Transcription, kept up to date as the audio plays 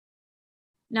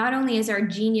not only is our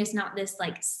genius not this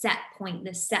like set point,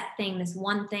 this set thing, this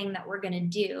one thing that we're going to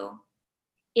do,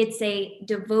 it's a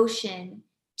devotion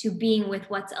to being with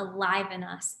what's alive in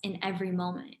us in every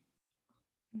moment.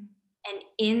 And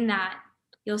in that,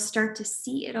 you'll start to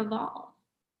see it evolve.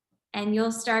 And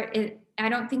you'll start it. I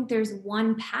don't think there's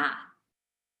one path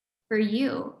for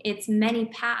you. It's many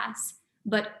paths,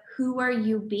 but who are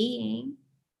you being?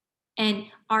 And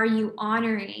are you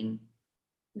honoring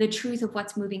the truth of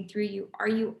what's moving through you? Are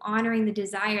you honoring the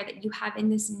desire that you have in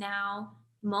this now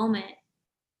moment?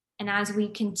 And as we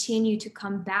continue to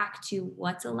come back to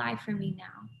what's alive for me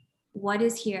now, what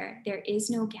is here? There is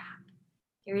no gap.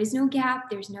 There is no gap.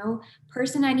 There's no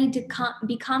person I need to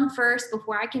become first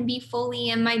before I can be fully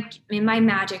in my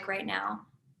magic right now.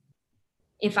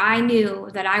 If I knew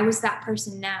that I was that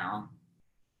person now,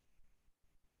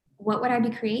 what would I be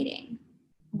creating?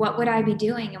 What would I be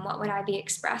doing? And what would I be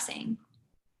expressing?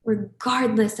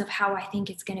 Regardless of how I think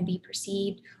it's going to be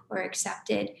perceived or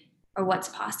accepted or what's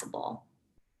possible.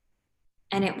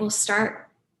 And it will start,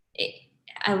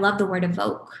 I love the word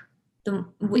evoke. It will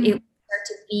start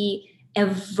to be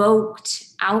evoked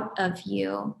out of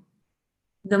you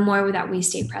the more that we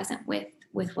stay present with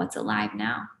what's alive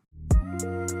now.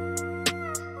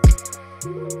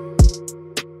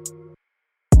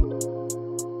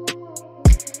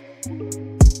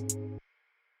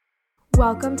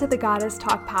 Welcome to the Goddess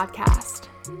Talk podcast,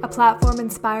 a platform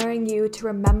inspiring you to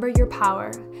remember your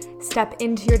power, step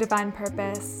into your divine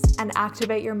purpose, and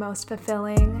activate your most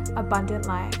fulfilling, abundant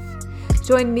life.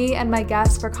 Join me and my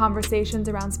guests for conversations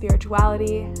around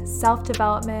spirituality,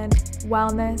 self-development,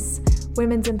 wellness,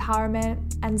 women's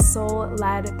empowerment, and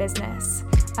soul-led business.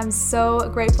 I'm so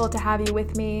grateful to have you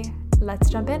with me. Let's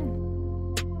jump in.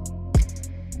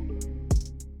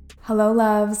 Hello,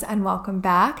 loves, and welcome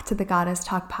back to the Goddess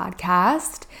Talk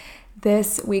podcast.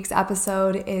 This week's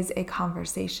episode is a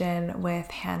conversation with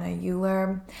Hannah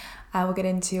Euler. I will get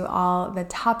into all the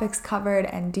topics covered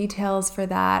and details for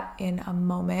that in a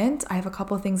moment. I have a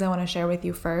couple of things I want to share with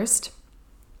you first.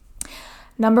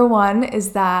 Number one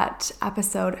is that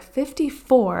episode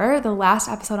 54, the last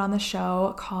episode on the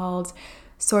show called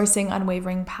Sourcing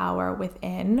Unwavering Power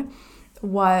Within,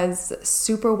 was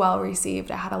super well received.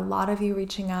 I had a lot of you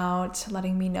reaching out,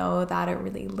 letting me know that it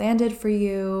really landed for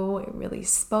you, it really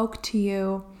spoke to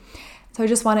you. So I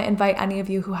just want to invite any of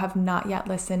you who have not yet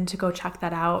listened to go check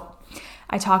that out.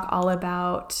 I talk all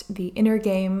about the inner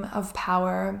game of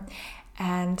power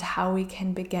and how we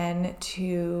can begin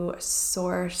to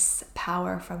source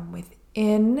power from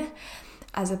within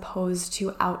as opposed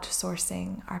to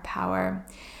outsourcing our power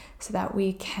so that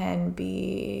we can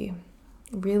be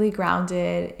really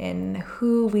grounded in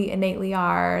who we innately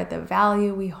are, the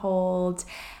value we hold,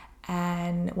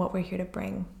 and what we're here to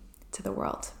bring to the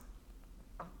world.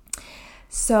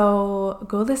 So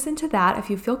go listen to that if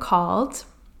you feel called.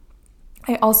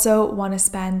 I also want to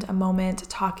spend a moment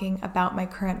talking about my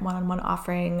current one-on-one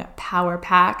offering, Power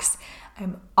Packs.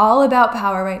 I'm all about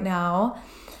power right now.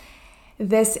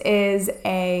 This is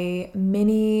a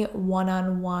mini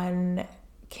one-on-one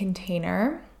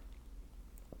container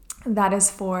that is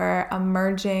for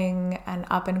emerging and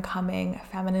up-and-coming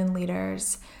feminine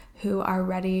leaders who are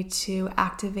ready to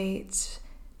activate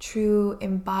true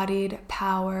embodied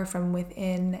power from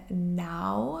within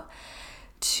now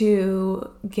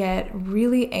to get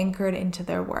really anchored into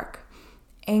their work,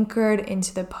 anchored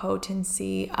into the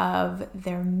potency of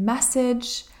their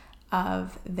message,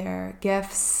 of their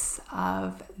gifts,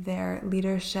 of their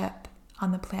leadership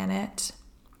on the planet,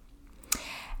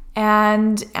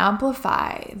 and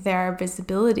amplify their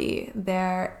visibility,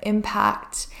 their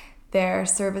impact, their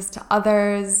service to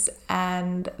others,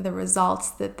 and the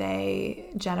results that they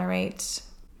generate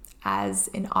as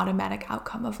an automatic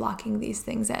outcome of locking these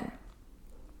things in.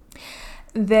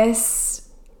 This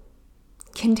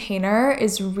container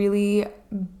is really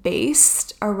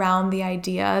based around the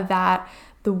idea that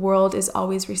the world is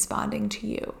always responding to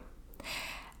you,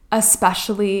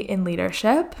 especially in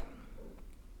leadership.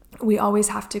 We always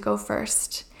have to go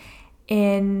first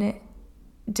in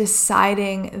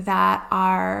deciding that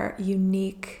our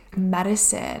unique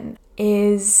medicine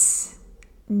is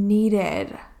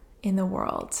needed in the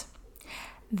world,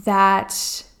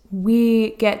 that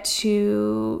we get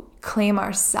to claim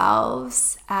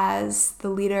ourselves as the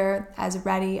leader, as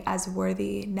ready, as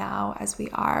worthy now as we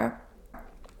are,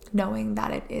 knowing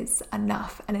that it is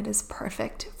enough and it is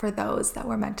perfect for those that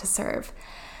we're meant to serve.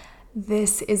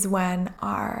 This is when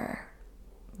our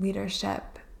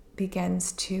leadership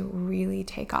begins to really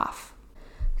take off.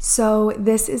 So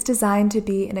this is designed to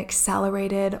be an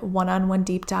accelerated one-on-one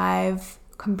deep dive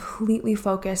completely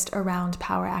focused around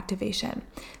power activation.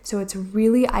 So it's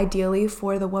really ideally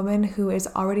for the woman who is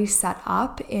already set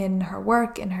up in her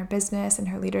work, in her business, in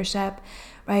her leadership,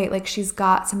 right? Like she's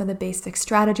got some of the basic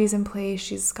strategies in place.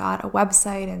 She's got a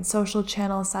website and social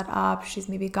channels set up. She's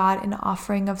maybe got an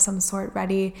offering of some sort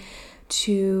ready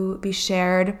to be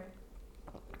shared.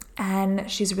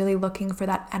 And she's really looking for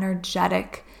that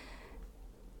energetic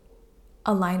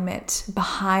alignment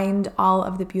behind all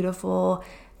of the beautiful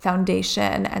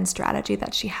foundation and strategy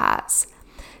that she has.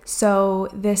 So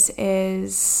this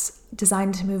is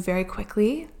designed to move very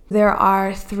quickly. There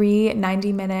are 3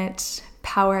 90-minute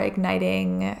power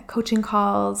igniting coaching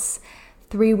calls,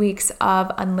 3 weeks of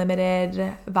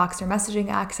unlimited Voxer messaging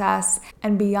access.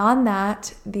 And beyond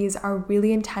that, these are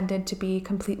really intended to be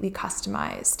completely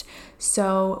customized.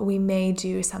 So we may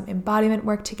do some embodiment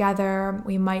work together.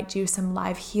 We might do some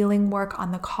live healing work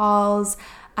on the calls.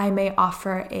 I may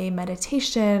offer a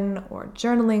meditation or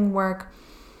journaling work.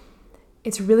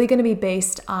 It's really going to be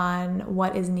based on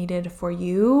what is needed for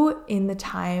you in the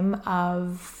time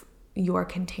of your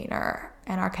container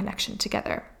and our connection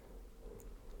together.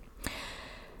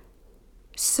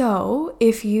 So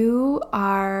if you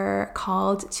are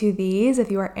called to these, if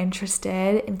you are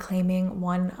interested in claiming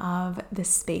one of the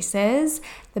spaces,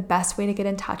 the best way to get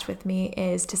in touch with me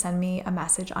is to send me a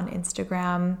message on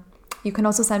Instagram. You can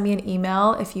also send me an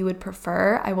email if you would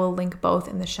prefer. I will link both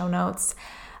in the show notes.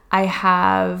 I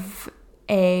have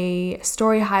a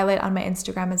story highlight on my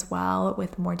Instagram as well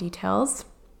with more details.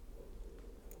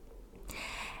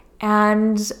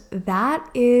 And that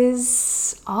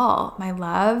is all, my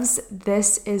loves.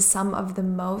 This is some of the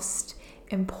most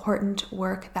important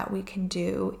work that we can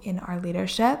do in our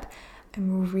leadership.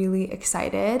 I'm really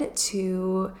excited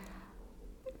to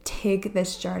take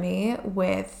this journey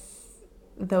with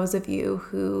those of you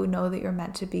who know that you're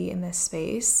meant to be in this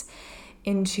space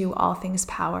into all things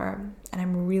power. And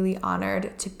I'm really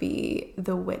honored to be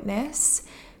the witness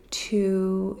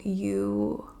to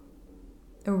you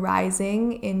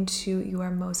rising into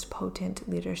your most potent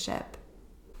leadership.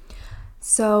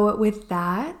 So with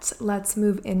that, let's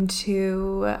move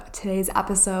into today's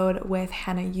episode with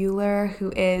Hannah Euler,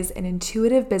 who is an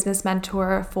intuitive business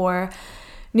mentor for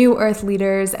new earth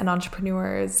leaders and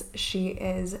entrepreneurs. She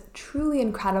is truly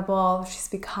incredible. She's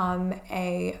become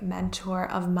a mentor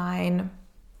of mine.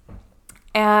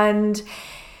 And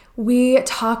we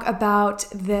talk about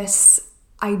this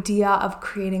idea of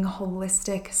creating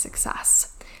holistic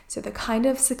success. So the kind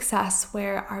of success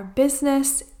where our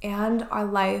business and our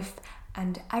life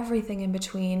and everything in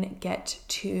between get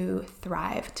to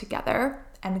thrive together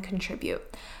and contribute.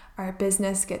 Our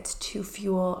business gets to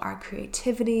fuel our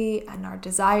creativity and our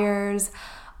desires.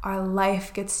 Our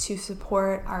life gets to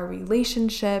support our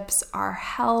relationships, our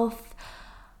health.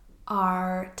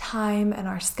 Our time and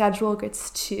our schedule gets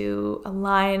to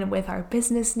align with our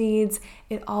business needs.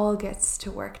 It all gets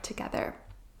to work together.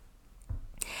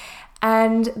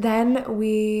 And then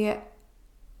we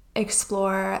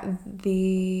explore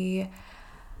the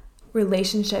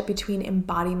relationship between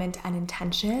embodiment and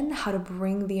intention, how to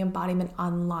bring the embodiment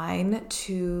online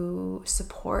to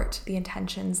support the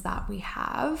intentions that we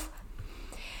have.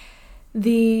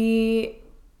 The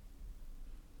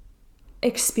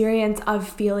experience of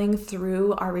feeling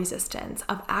through our resistance,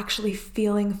 of actually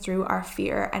feeling through our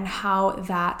fear, and how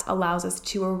that allows us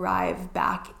to arrive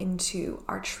back into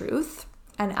our truth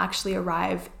and actually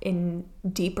arrive in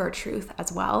deeper truth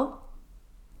as well.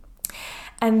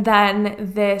 And then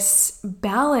this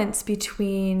balance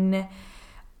between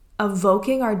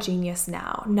evoking our genius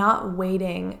now, not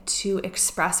waiting to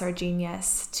express our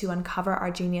genius, to uncover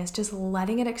our genius, just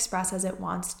letting it express as it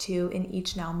wants to in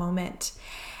each now moment.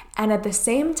 And at the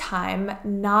same time,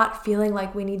 not feeling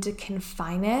like we need to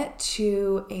confine it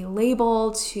to a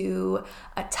label, to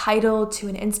a title, to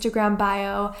an Instagram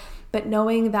bio, but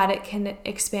knowing that it can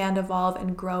expand, evolve,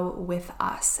 and grow with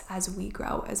us as we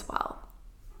grow as well.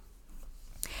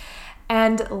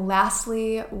 And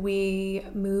lastly, we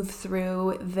move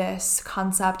through this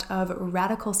concept of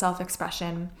radical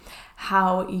self-expression,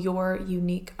 how your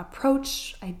unique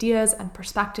approach, ideas, and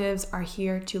perspectives are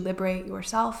here to liberate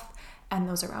yourself and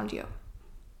those around you.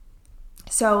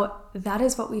 So that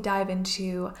is what we dive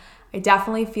into. I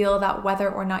definitely feel that whether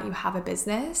or not you have a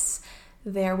business,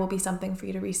 there will be something for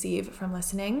you to receive from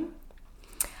listening.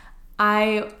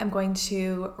 I am going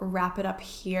to wrap it up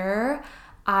here.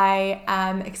 I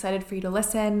am excited for you to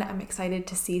listen. I'm excited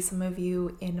to see some of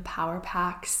you in Power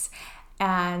Packs,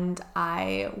 and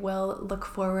I will look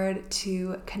forward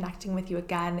to connecting with you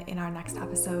again in our next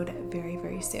episode very,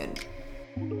 very soon.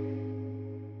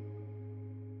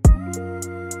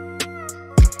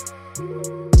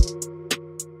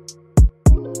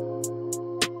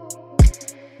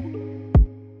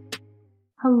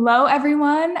 Hello,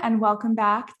 everyone, and welcome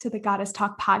back to the Goddess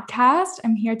Talk podcast.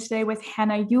 I'm here today with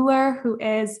Hannah Euler, who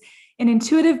is an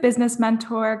intuitive business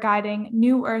mentor guiding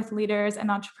new earth leaders and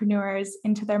entrepreneurs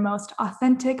into their most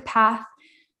authentic path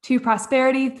to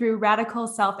prosperity through radical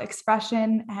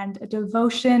self-expression and a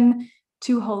devotion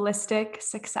to holistic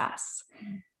success.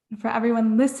 For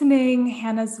everyone listening,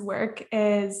 Hannah's work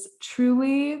is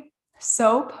truly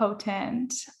so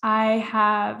potent. I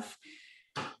have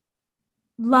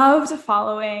loved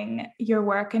following your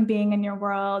work and being in your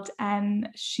world, and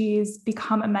she's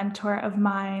become a mentor of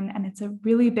mine, and it's a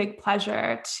really big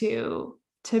pleasure to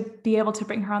be able to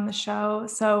bring her on the show.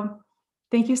 So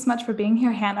thank you so much for being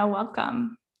here, Hannah.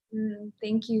 Welcome.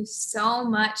 Thank you so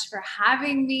much for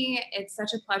having me. It's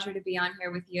such a pleasure to be on here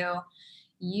with you.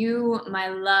 You, my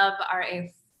love, are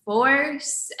a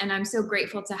force, and I'm so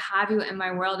grateful to have you in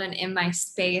my world and in my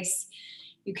space.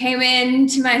 You came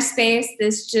into my space,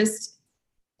 this just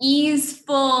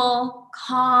easeful,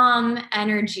 calm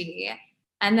energy.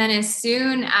 And then as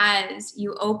soon as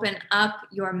you open up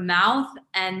your mouth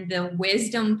and the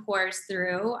wisdom pours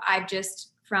through, I've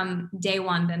just from day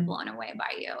one been blown away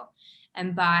by you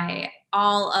and by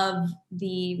all of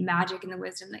the magic and the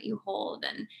wisdom that you hold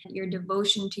and your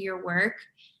devotion to your work.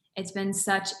 It's been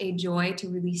such a joy to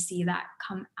really see that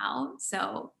come out.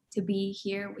 So to be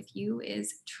here with you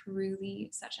is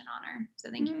truly such an honor. So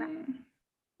thank you for having me.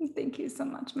 Thank you so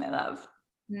much, my love.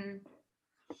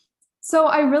 So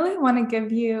I really want to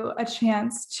give you a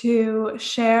chance to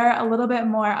share a little bit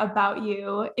more about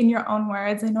you in your own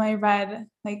words. I know I read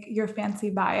like your fancy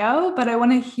bio, but I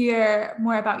want to hear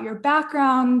more about your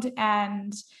background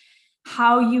and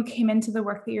how you came into the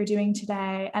work that you're doing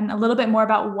today, and a little bit more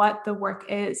about what the work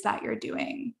is that you're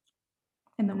doing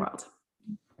in the world.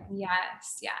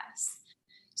 Yes.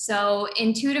 So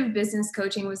intuitive business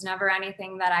coaching was never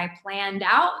anything that I planned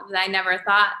out, that I never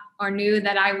thought or knew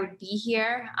that I would be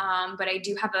here. But I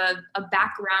do have a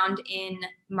background in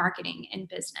marketing and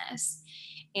business.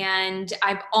 And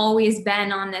I've always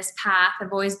been on this path.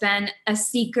 I've always been a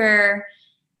seeker,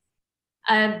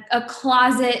 a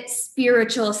closet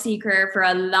spiritual seeker for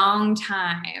a long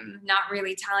time, not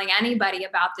really telling anybody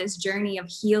about this journey of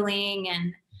healing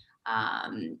and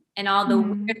all the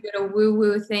weird little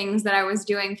woo-woo things that I was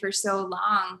doing for so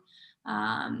long.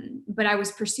 But I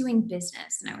was pursuing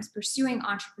business and I was pursuing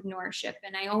entrepreneurship.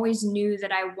 And I always knew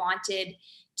that I wanted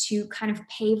to kind of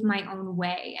pave my own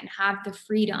way and have the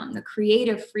freedom, the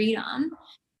creative freedom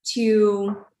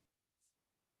to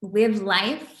live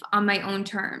life on my own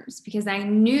terms, because I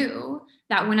knew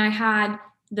that when I had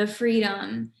the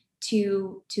freedom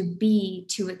to be,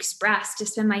 to express, to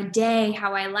spend my day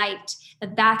how I liked,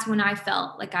 that's when I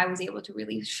felt like I was able to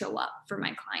really show up for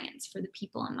my clients, for the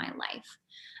people in my life.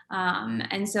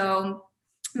 And so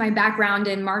my background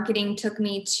in marketing took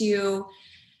me to,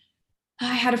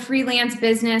 I had a freelance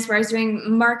business where I was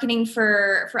doing marketing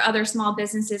for other small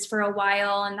businesses for a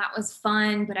while, and that was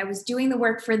fun, but I was doing the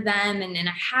work for them, and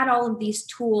I had all of these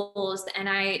tools, and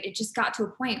it just got to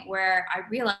a point where I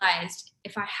realized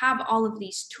if I have all of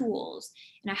these tools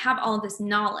and I have all of this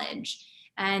knowledge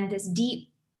and this deep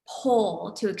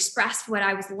pull to express what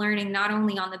I was learning, not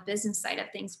only on the business side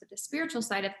of things, but the spiritual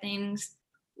side of things,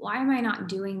 why am I not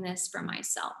doing this for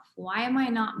myself? Why am I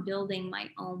not building my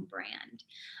own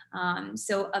brand?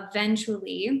 So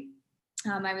eventually,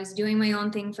 I was doing my own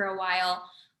thing for a while,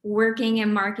 working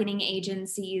in marketing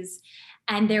agencies,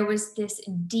 and there was this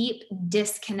deep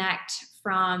disconnect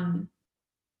from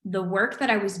the work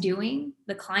that I was doing,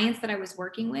 the clients that I was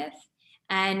working with,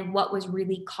 and what was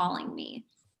really calling me.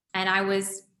 And I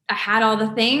had all the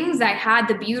things. I had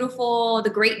the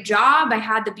great job. I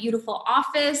had the beautiful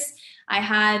office. I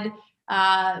had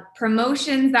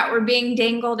promotions that were being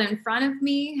dangled in front of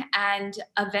me. And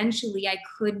eventually I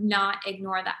could not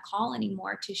ignore that call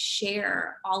anymore to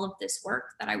share all of this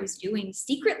work that I was doing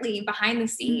secretly behind the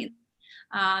scenes,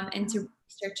 and to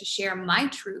start to share my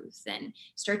truth and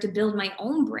start to build my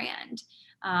own brand.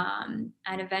 And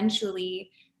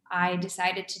eventually I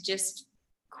decided to just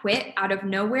quit out of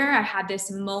nowhere. I had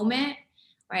this moment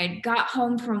where I got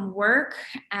home from work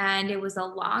and it was a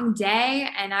long day,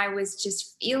 and I was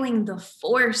just feeling the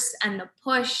force and the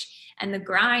push and the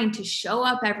grind to show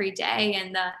up every day,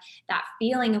 and that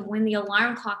feeling of when the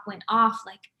alarm clock went off,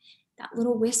 like that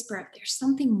little whisper of there's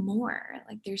something more,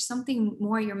 like there's something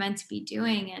more you're meant to be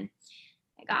doing. And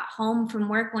I got home from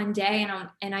work one day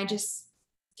and I just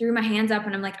threw my hands up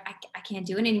and I'm like, I can't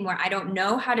do it anymore. I don't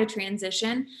know how to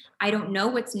transition. I don't know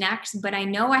what's next, but I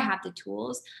know I have the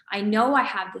tools. I know I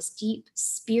have this deep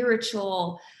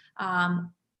spiritual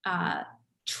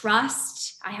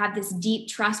trust. I have this deep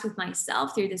trust with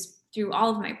myself through this through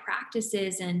all of my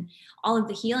practices and all of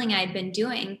the healing I had been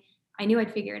doing, I knew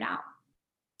I'd figure it out.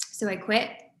 So I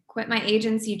quit my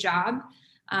agency job,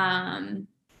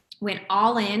 went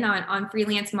all in on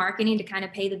freelance marketing to kind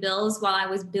of pay the bills while I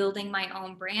was building my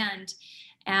own brand.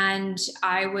 And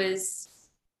I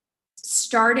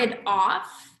started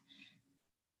off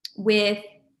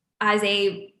as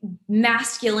a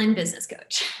masculine business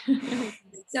coach.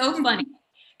 So funny,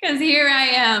 because here I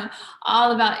am,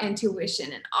 all about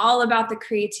intuition and all about the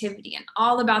creativity and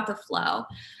all about the flow.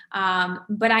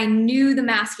 But I knew the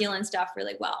masculine stuff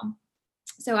really well.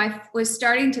 So I was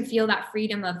starting to feel that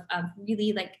freedom of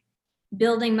really like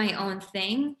building my own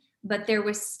thing, but there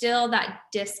was still that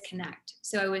disconnect.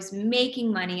 So I was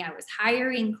making money, I was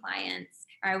hiring clients,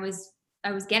 I was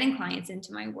getting clients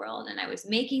into my world, and I was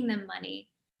making them money,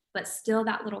 but still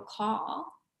that little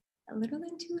call, a little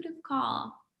intuitive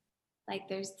call, like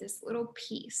there's this little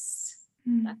piece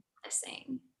that's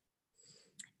missing.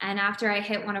 And after I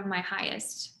hit one of my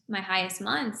highest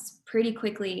months pretty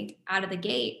quickly out of the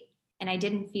gate, and I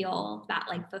didn't feel that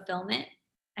like fulfillment,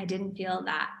 I didn't feel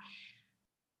that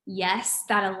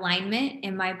that alignment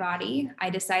in my body, I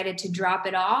decided to drop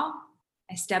it all.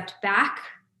 I stepped back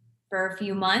for a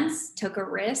few months, took a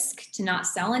risk to not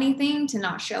sell anything, to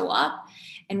not show up,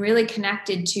 and really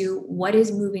connected to what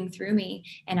is moving through me.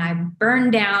 And I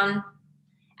burned down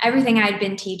everything I'd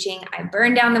been teaching. I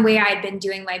burned down the way I'd been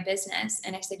doing my business.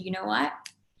 And I said, you know what?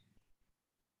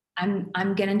 I'm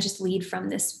going to just lead from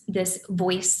this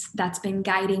voice that's been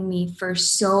guiding me for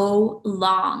so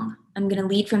long. I'm going to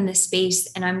lead from this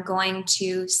space, and I'm going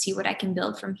to see what I can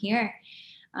build from here.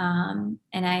 And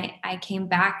I came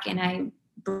back and I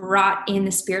brought in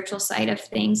the spiritual side of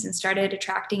things and started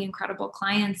attracting incredible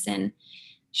clients. And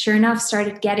sure enough,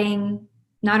 started getting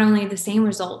not only the same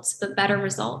results, but better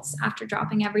results after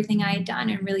dropping everything I had done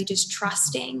and really just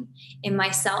trusting in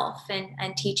myself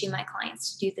and teaching my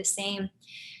clients to do the same.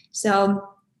 So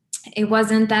it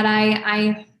wasn't that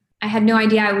I had no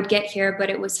idea I would get here, but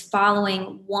it was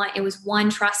one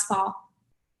trust fall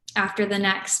after the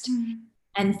next. Mm-hmm.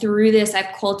 And through this,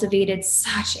 I've cultivated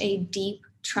such a deep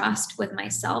trust with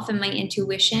myself and my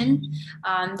intuition,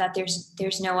 that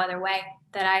there's no other way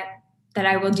that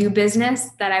I will do business,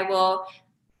 that I will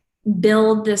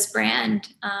build this brand,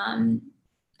 and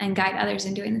guide others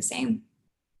in doing the same.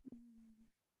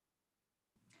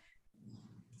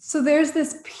 So there's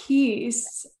this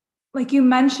piece, like you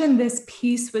mentioned, this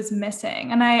piece was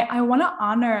missing. And I want to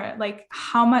honor like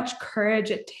how much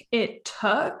courage it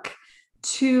took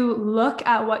to look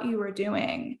at what you were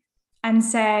doing and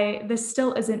say, this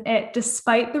still isn't it,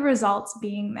 despite the results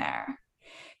being there.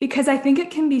 Because I think it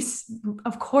can be,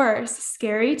 of course,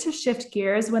 scary to shift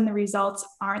gears when the results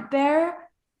aren't there.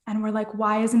 And we're like,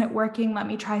 why isn't it working? Let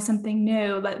me try something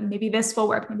new. Maybe this will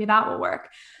work. Maybe that will work.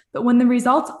 But when the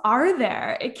results are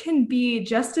there, it can be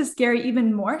just as scary,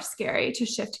 even more scary to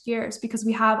shift gears, because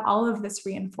we have all of this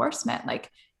reinforcement,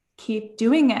 like keep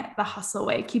doing it the hustle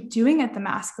way, keep doing it the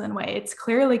masculine way. It's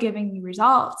clearly giving you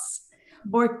results.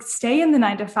 Or stay in the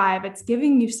 9-to-5. It's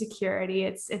giving you security.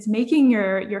 It's making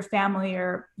your family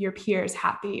or your peers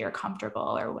happy or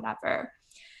comfortable or whatever.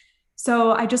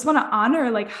 So I just want to honor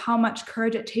like how much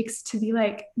courage it takes to be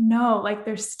like, no, like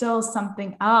there's still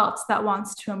something else that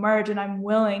wants to emerge, and I'm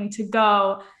willing to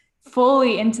go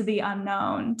fully into the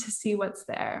unknown to see what's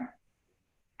there.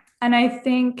 And I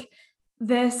think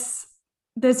this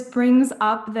brings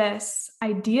up this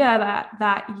idea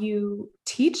that you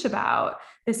teach about,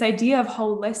 this idea of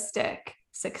holistic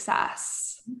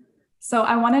success. So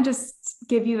I want to just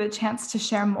give you the chance to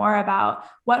share more about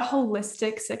what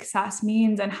holistic success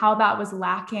means and how that was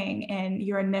lacking in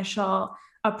your initial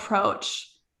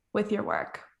approach with your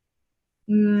work.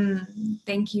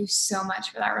 Thank you so much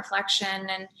for that reflection.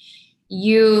 And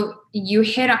you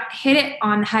hit it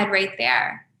on the head right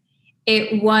there.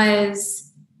 It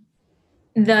was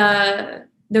the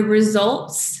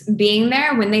results being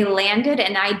there when they landed,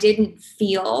 and I didn't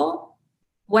feel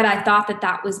what I thought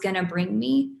that was going to bring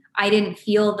me. I didn't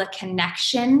feel the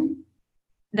connection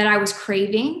that I was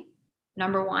craving.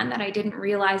 Number one, that I didn't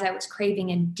realize I was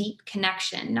craving a deep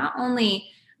connection. Not only,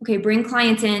 okay, bring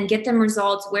clients in, get them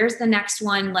results. Where's the next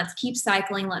one? Let's keep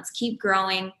cycling. Let's keep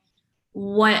growing.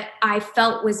 What I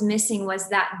felt was missing was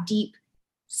that deep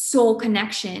soul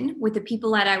connection with the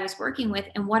people that I was working with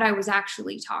and what I was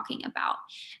actually talking about.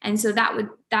 And so that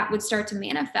would start to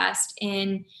manifest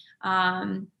in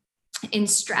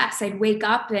stress. I'd wake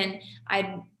up and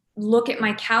I'd look at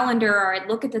my calendar, or I'd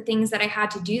look at the things that I had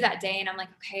to do that day. And I'm like,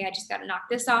 okay, I just got to knock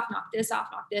this off,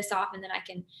 and then I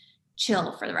can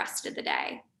chill for the rest of the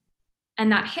day.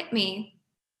 And that hit me.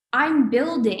 I'm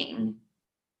building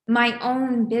my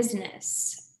own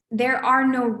business. There are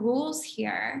no rules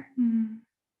here. Mm-hmm.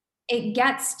 It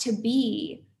gets to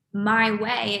be my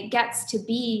way. It gets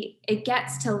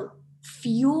to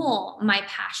fuel my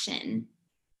passion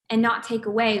and not take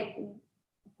away.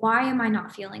 Why am I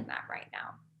not feeling that right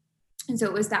now? And so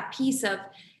it was that piece of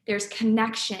there's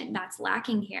connection that's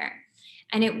lacking here.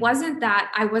 And it wasn't that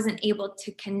I wasn't able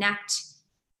to connect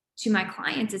to my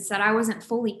clients, it's that I wasn't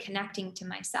fully connecting to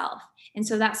myself. And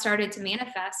so that started to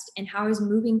manifest in how I was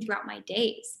moving throughout my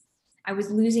days. I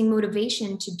was losing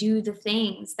motivation to do the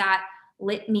things that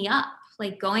lit me up,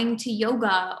 like going to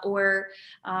yoga or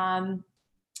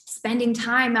spending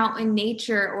time out in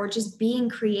nature or just being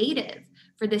creative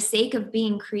for the sake of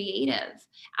being creative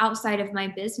outside of my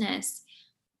business.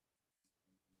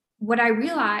 What I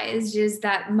realized is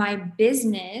that my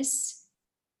business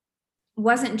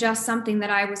wasn't just something that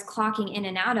I was clocking in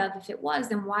and out of. If it was,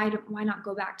 then why not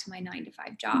go back to my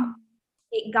 9-to-5 job?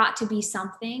 It got to be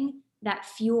something that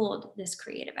fueled this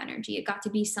creative energy. It got to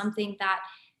be something that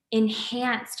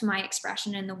enhanced my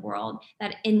expression in the world,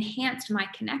 that enhanced my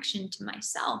connection to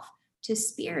myself, to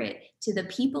spirit, to the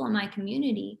people in my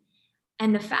community.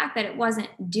 And the fact that it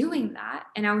wasn't doing that,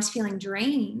 and I was feeling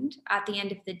drained at the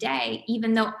end of the day,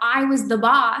 even though I was the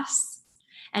boss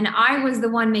and I was the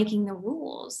one making the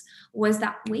rules, was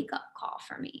that wake-up call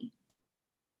for me.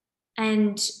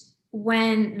 And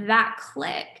when that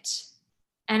clicked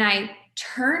and I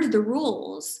turned the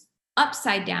rules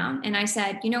upside down and I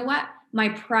said, you know what? My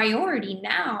priority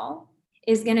now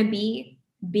is going to be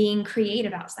being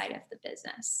creative outside of the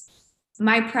business.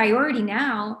 My priority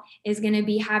now is going to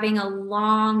be having a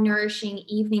long, nourishing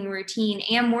evening routine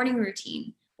and morning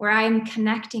routine where I'm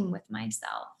connecting with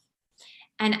myself.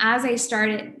 And as I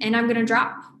started, and I'm going to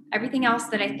drop everything else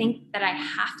that I think that I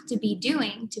have to be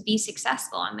doing to be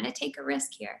successful. I'm going to take a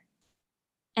risk here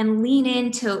and lean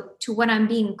into what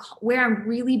where I'm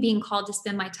really being called to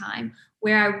spend my time,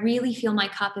 where I really feel my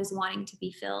cup is wanting to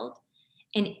be filled.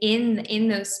 And in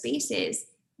those spaces,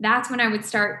 that's when I would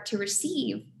start to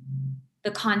receive the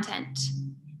content.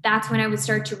 That's when I would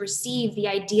start to receive the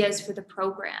ideas for the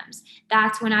programs.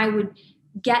 That's when I would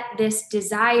get this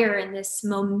desire and this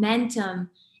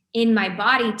momentum in my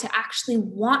body to actually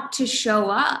want to show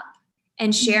up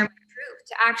and share my truth,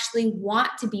 to actually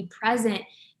want to be present,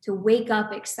 to wake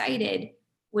up excited,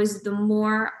 was the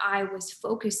more I was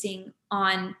focusing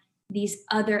on these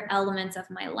other elements of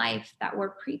my life that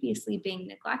were previously being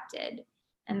neglected.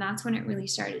 And that's when it really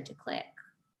started to click.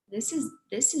 This is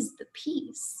the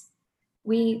piece.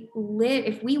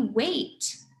 If we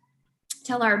wait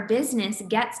till our business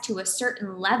gets to a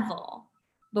certain level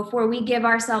before we give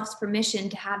ourselves permission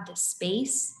to have the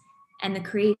space and the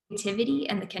creativity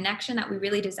and the connection that we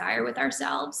really desire with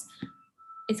ourselves,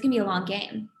 it's going to be a long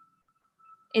game.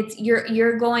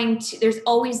 There's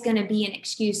always going to be an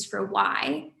excuse for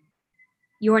why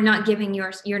you're not filling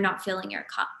your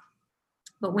cup.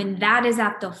 But when that is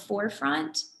at the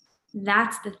forefront,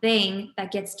 that's the thing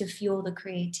that gets to fuel the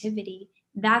creativity.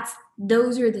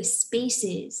 Those are the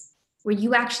spaces where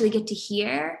you actually get to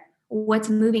hear what's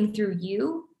moving through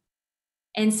you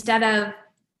instead of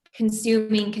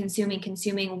consuming.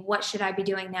 What should I be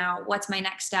doing now? What's my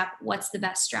next step? What's the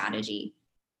best strategy?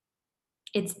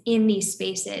 It's in these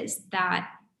spaces that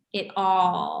it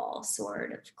all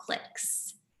sort of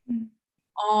clicks,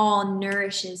 all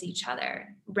nourishes each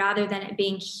other, rather than it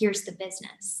being, here's the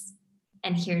business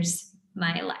and here's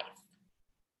my life.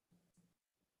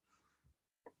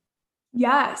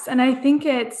 Yes. And I think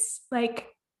it's like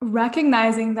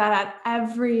recognizing that at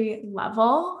every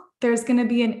level, there's going to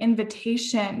be an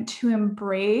invitation to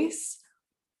embrace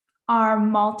our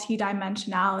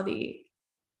multidimensionality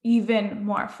even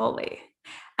more fully,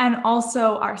 and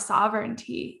also our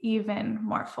sovereignty even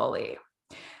more fully.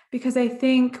 Because I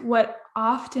think what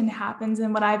often happens,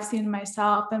 and what I've seen in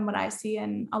myself and what I see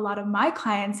in a lot of my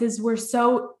clients, is we're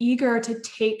so eager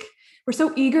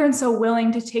and so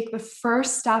willing to take the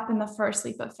first step in the first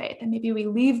leap of faith. And maybe we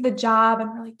leave the job and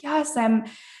we're like, yes,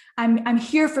 I'm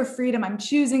here for freedom. I'm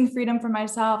choosing freedom for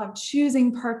myself. I'm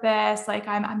choosing purpose. Like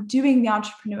I'm doing the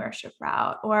entrepreneurship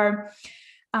route, or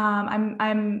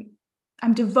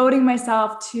I'm devoting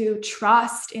myself to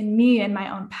trust in me and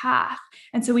my own path.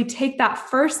 And so we take that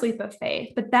first leap of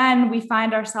faith, but then we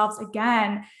find ourselves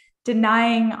again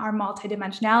denying our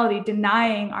multidimensionality,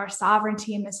 denying our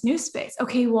sovereignty in this new space.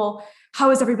 Okay, well, how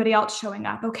is everybody else showing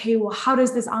up? Okay, well, how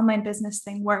does this online business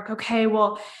thing work? Okay,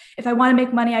 well, if I want to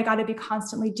make money, I got to be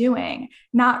constantly doing,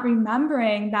 not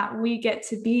remembering that we get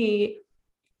to be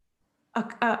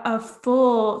a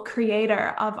full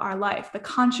creator of our life, the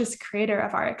conscious creator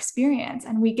of our experience.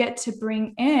 And we get to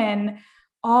bring in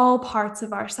all parts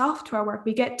of ourself to our work.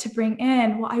 We get to bring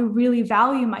in, well, I really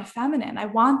value my feminine. I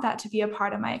want that to be a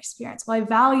part of my experience. Well, I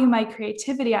value my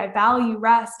creativity. I value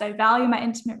rest. I value my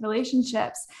intimate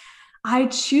relationships. I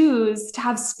choose to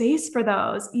have space for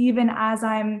those, even as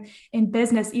I'm in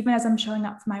business, even as I'm showing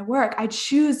up for my work. I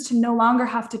choose to no longer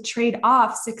have to trade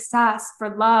off success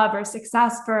for love or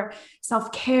success for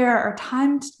self-care or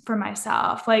time for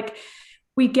myself. Like,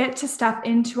 we get to step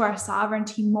into our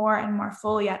sovereignty more and more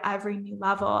fully at every new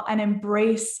level and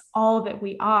embrace all that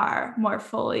we are more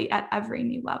fully at every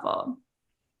new level.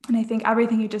 And I think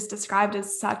everything you just described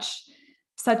is just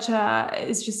such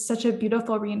a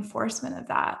beautiful reinforcement of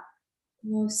that.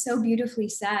 Oh, so beautifully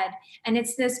said. And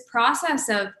it's this process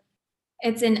of,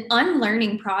 it's an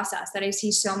unlearning process that I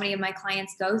see so many of my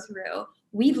clients go through.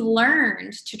 We've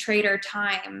learned to trade our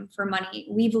time for money.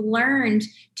 We've learned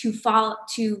to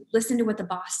listen to what the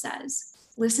boss says,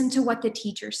 listen to what the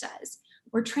teacher says.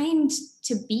 We're trained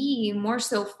to be more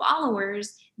so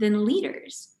followers than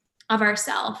leaders of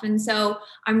ourselves. And so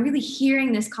I'm really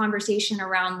hearing this conversation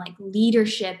around like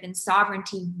leadership and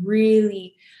sovereignty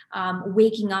really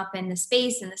waking up in the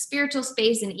space, in the spiritual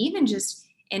space, and even just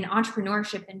in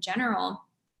entrepreneurship in general.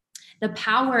 The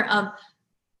power of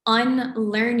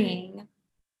unlearning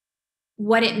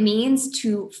what it means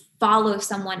to follow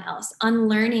someone else,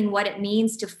 unlearning what it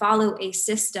means to follow a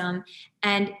system,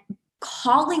 and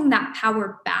calling that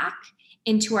power back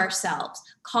into ourselves,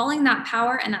 calling that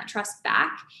power and that trust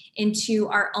back into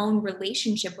our own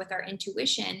relationship with our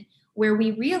intuition, where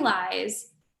we realize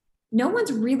no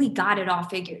one's really got it all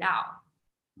figured out.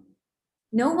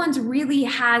 No one's really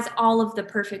has all of the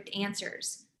perfect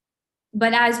answers.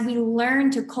 But as we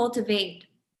learn to cultivate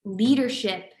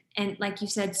leadership and, like you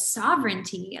said,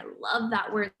 sovereignty, I love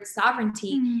that word,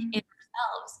 sovereignty, in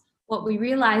ourselves, what we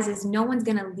realize is no one's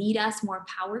going to lead us more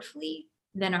powerfully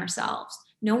than ourselves.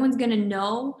 No one's going to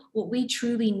know what we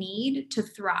truly need to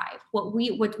thrive,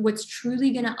 what's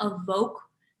truly going to evoke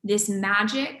this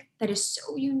magic that is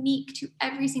so unique to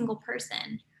every single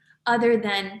person other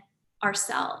than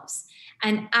ourselves.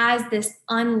 And as this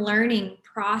unlearning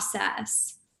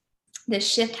process, this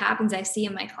shift happens, I see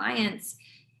in my clients,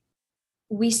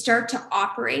 we start to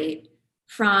operate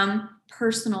from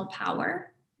personal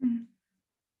power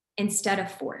instead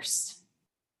of force.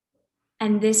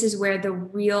 And this is where the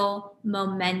real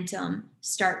momentum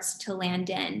starts to land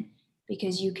in,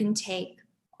 because you can take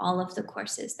all of the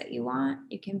courses that you want,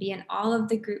 you can be in all of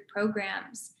the group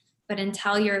programs, but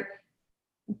until you're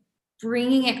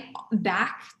bringing it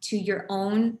back to your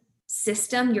own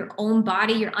system, your own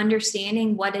body, you're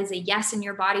understanding what is a yes in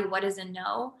your body, what is a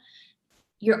no,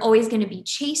 you're always going to be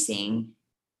chasing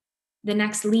the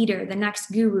next leader, the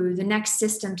next guru, the next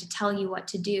system to tell you what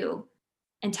to do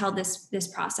until this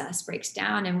process breaks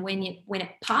down. And when it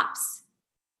pops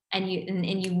and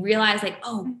you realize like,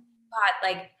 oh God,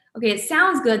 like, okay, it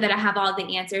sounds good that I have all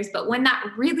the answers, but when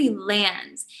that really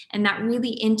lands and that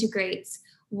really integrates,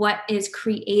 what is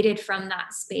created from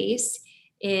that space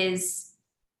is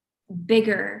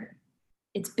bigger.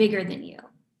 It's bigger than you.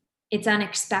 It's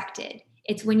unexpected.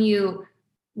 It's when you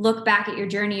look back at your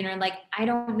journey and you're like, I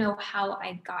don't know how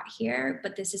I got here,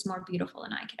 but this is more beautiful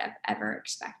than I could have ever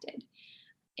expected.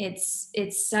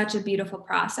 It's such a beautiful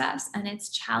process, and it's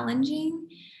challenging.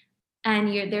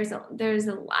 And there's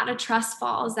a lot of trust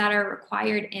falls that are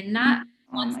required in that.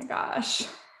 Oh my gosh.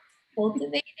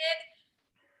 Cultivated.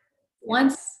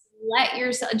 Once let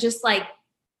yourself just like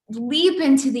leap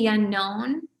into the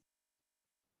unknown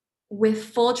with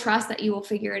full trust that you will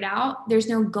figure it out, there's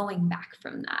no going back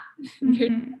from that.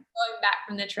 There's no going back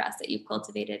from the trust that you've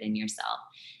cultivated in yourself.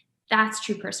 That's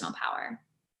true personal power.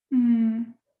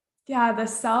 Yeah, the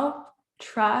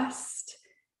self-trust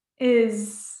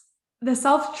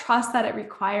that it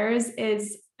requires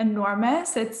is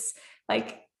enormous. It's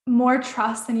like more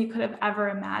trust than you could have ever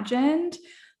imagined.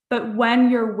 But when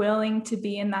you're willing to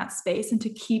be in that space and to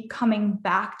keep coming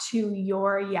back to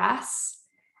your yes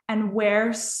and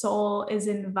where soul is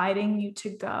inviting you to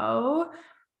go,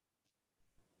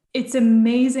 it's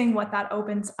amazing what that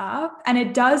opens up. And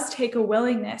it does take a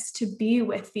willingness to be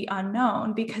with the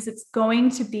unknown, because it's going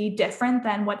to be different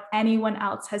than what anyone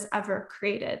else has ever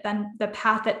created, than the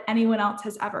path that anyone else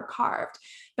has ever carved.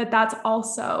 But that's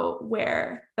also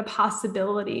where the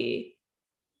possibility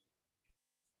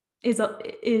is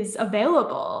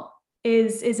available,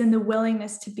 is in the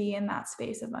willingness to be in that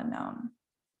space of unknown.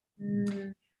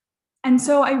 And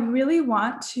so I really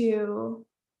want to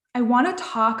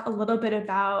talk a little bit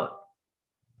about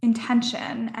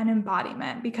intention and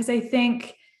embodiment, because I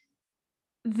think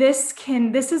this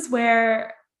is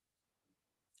where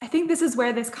I think this is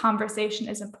where this conversation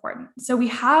is important. So we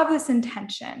have this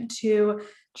intention to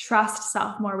trust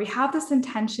self more. We have this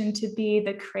intention to be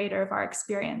the creator of our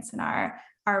experience and our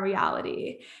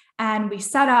reality. And we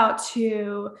set out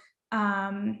to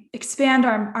expand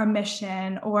our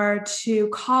mission, or to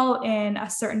call in a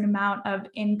certain amount of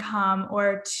income,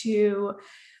 or to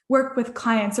work with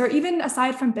clients, or even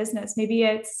aside from business, maybe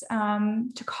it's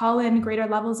to call in greater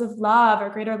levels of love or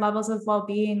greater levels of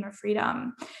well-being or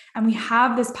freedom. And we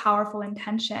have this powerful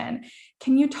intention.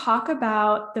 Can you talk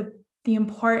about the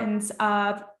importance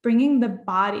of bringing the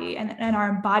body and our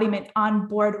embodiment on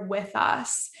board with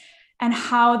us, and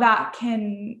how that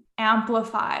can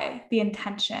amplify the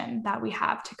intention that we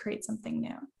have to create something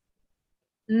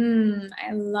new?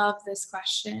 I love this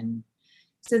question.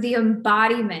 So the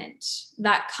embodiment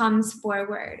that comes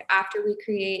forward after we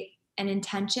create an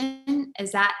intention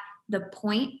is at the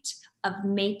point of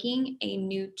making a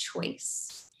new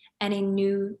choice and a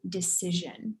new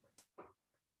decision.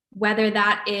 Whether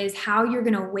that is how you're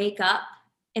going to wake up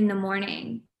in the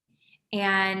morning,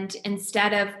 and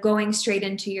instead of going straight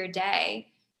into your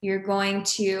day, you're going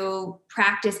to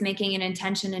practice making an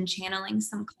intention and channeling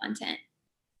some content.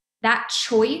 That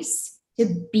choice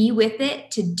to be with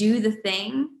it, to do the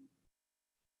thing,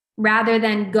 rather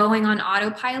than going on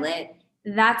autopilot,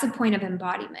 that's a point of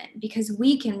embodiment, because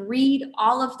we can read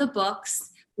all of the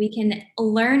books, we can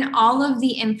learn all of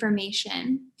the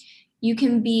information, you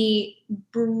can be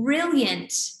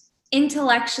brilliant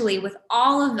intellectually with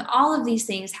all of these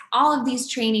things, all of these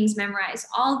trainings memorized,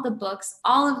 all of the books,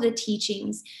 all of the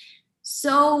teachings,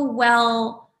 so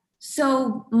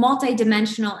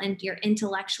multidimensional in your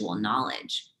intellectual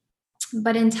knowledge.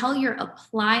 But until you're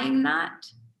applying that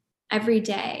every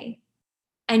day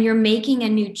and you're making a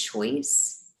new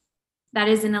choice that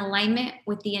is in alignment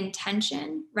with the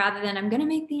intention, rather than I'm going to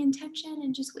make the intention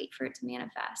and just wait for it to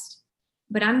manifest,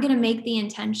 but I'm going to make the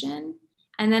intention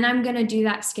and then I'm going to do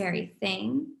that scary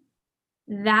thing,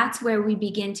 that's where we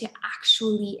begin to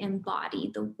actually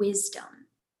embody the wisdom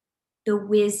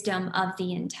of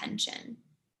the intention.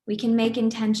 We can make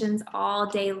intentions all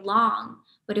day long,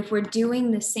 but if we're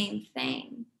doing the same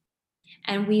thing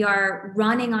and we are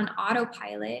running on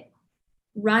autopilot,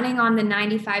 running on the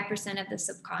 95% of the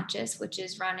subconscious, which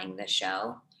is running the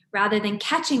show, rather than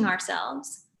catching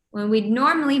ourselves when we'd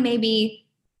normally maybe,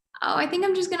 I think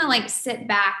I'm just going to like sit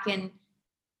back and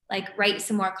like write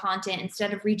some more content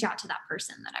instead of reach out to that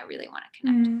person that I really want to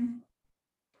connect with.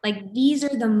 Like, these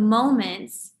are the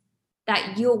moments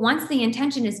that once the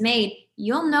intention is made,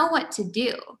 you'll know what to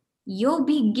do. You'll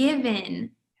be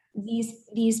given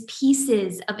these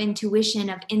pieces of intuition,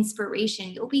 of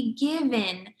inspiration. You'll be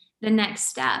given the next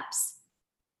steps.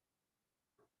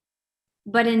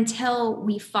 But until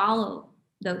we follow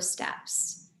those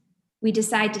steps, we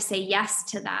decide to say yes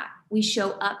to that, we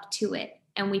show up to it,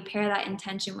 and we pair that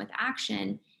intention with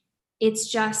action,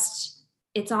 it's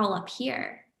all up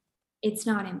here. It's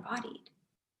not embodied.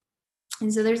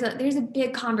 And so there's a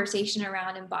big conversation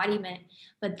around embodiment,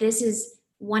 but this is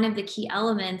one of the key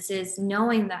elements, is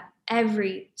knowing that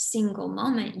every single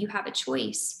moment you have a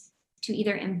choice to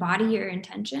either embody your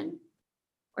intention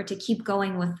or to keep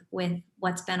going with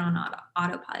what's been on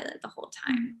autopilot the whole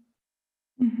time.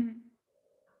 Mm-hmm.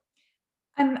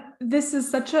 And this is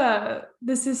such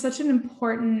an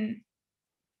important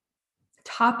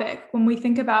topic when we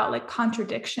think about like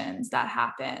contradictions that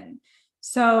happen.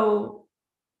 So,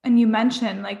 and you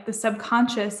mentioned like the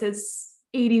subconscious is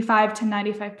 85 to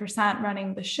 95%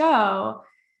 running the show.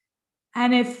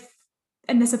 And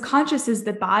the subconscious is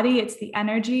the body, it's the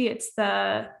energy, it's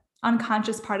the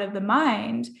unconscious part of the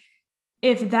mind.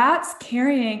 If that's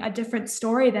carrying a different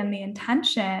story than the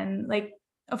intention, like,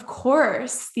 of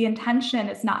course, the intention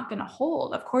is not going to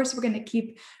hold. Of course, we're going to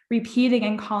keep repeating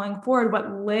and calling forward what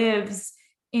lives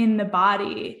in the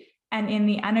body and in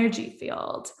the energy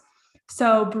field.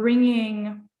 So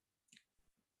bringing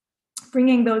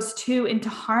those two into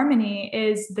harmony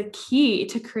is the key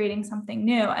to creating something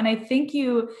new. And I think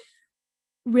you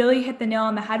really hit the nail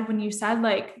on the head when you said,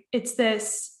 like, it's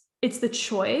the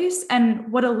choice.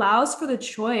 And what allows for the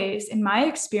choice, in my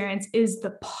experience, is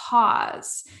the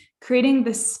pause, creating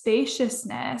the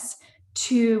spaciousness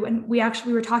to, and we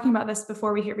were talking about this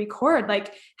before we hit record,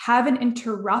 like have an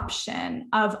interruption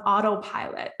of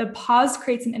autopilot. The pause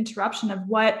creates an interruption of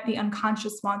what the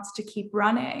unconscious wants to keep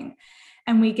running.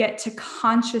 And we get to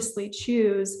consciously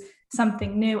choose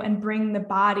something new and bring the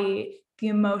body, the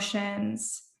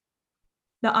emotions,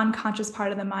 the unconscious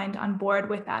part of the mind on board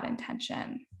with that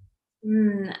intention.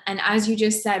 And as you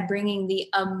just said, bringing the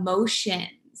emotions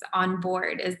on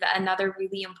board is another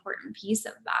really important piece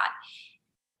of that.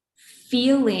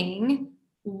 Feeling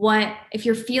if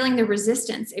you're feeling the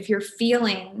resistance, if you're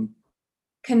feeling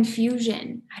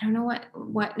confusion, I don't know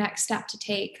what next step to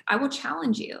take. I will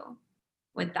challenge you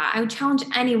with that. I would challenge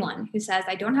anyone who says,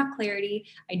 I don't have clarity,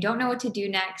 I don't know what to do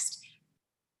next.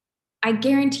 I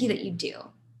guarantee that you do.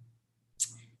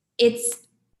 It's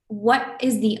what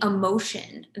is the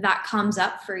emotion that comes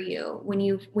up for you when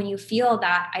you feel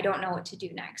that I don't know what to do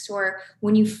next, or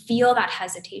when you feel that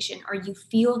hesitation, or you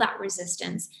feel that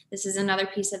resistance. This is another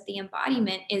piece of the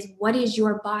embodiment, is what is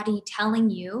your body telling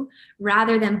you,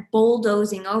 rather than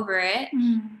bulldozing over it,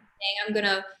 saying, I'm going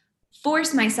to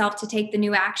force myself to take the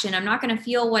new action. I'm not going to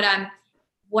feel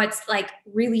what's like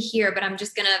really here, but I'm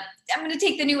going to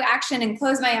take the new action and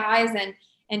close my eyes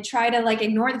and try to like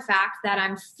ignore the fact that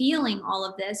I'm feeling all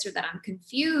of this, or that I'm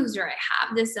confused, or I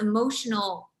have this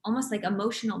almost like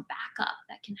emotional backup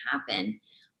that can happen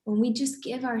when we just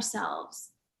give ourselves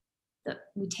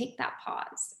we take that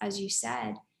pause, as you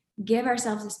said, give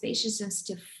ourselves the spaciousness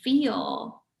to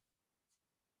feel,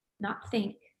 not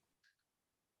think,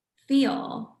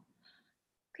 feel.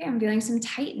 Okay, I'm feeling some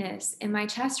tightness in my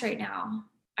chest right now.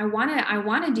 I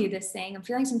want to do this thing. I'm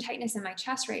feeling some tightness in my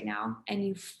chest right now. And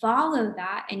you follow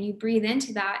that and you breathe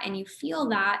into that and you feel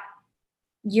that,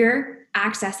 you're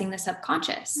accessing the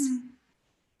subconscious.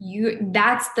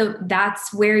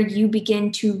 That's where you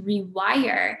begin to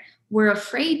rewire. We're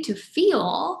afraid to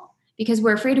feel because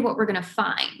we're afraid of what we're going to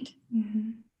find.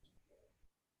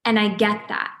 And I get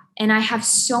that. And I have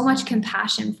so much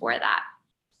compassion for that.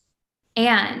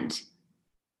 And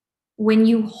when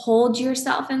you hold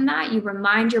yourself in that, you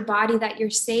remind your body that you're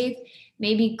safe,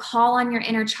 maybe call on your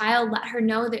inner child, let her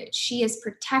know that she is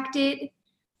protected,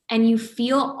 and you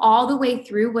feel all the way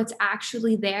through what's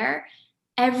actually there.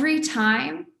 Every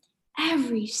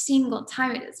single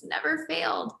time, it has never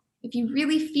failed. If you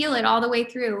really feel it all the way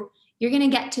through, you're going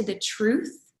to get to the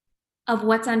truth of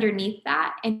what's underneath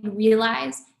that and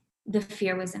realize the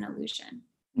fear was an illusion.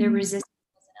 The resistance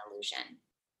was an illusion.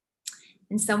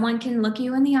 And someone can look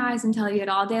you in the eyes and tell you it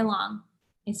all day long.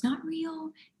 It's not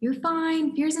real. You're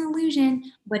fine. Fear's an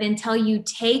illusion. But until you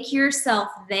take yourself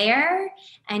there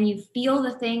and you feel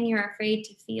the thing you're afraid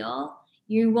to feel,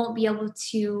 you won't be able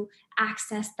to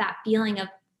access that feeling of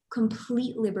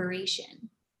complete liberation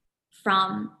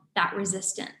from that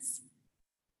resistance.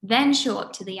 Then show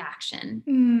up to the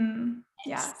action.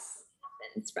 Yes.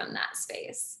 Happens from that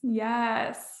space.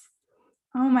 Yes.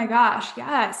 Oh my gosh.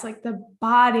 Yes. Like the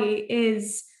body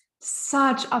is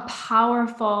such a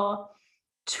powerful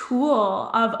tool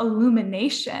of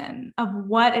illumination of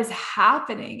what is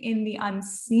happening in the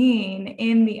unseen,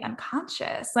 in the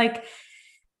unconscious. Like,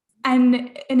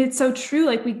 and it's so true.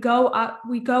 Like we go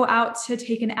out to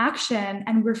take an action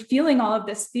and we're feeling all of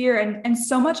this fear. And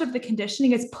so much of the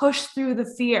conditioning is push through the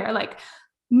fear, like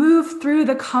move through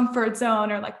the comfort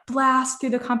zone, or like blast through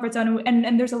the comfort zone.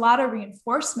 And there's a lot of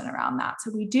reinforcement around that.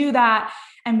 So we do that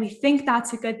and we think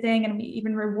that's a good thing. And we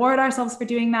even reward ourselves for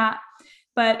doing that.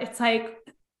 But it's like,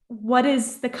 what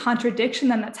is the contradiction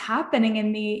then that's happening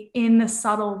in the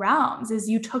subtle realms is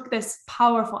you took this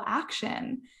powerful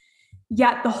action,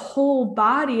 yet the whole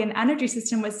body and energy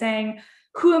system was saying,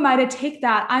 who am I to take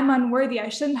that? I'm unworthy. I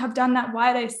shouldn't have done that.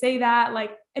 Why did I say that?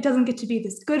 Like, it doesn't get to be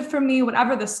this good for me,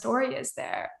 whatever the story is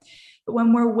there. But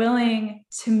when we're willing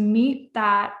to meet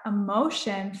that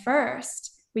emotion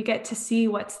first, we get to see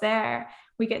what's there.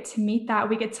 We get to meet that.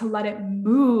 We get to let it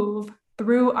move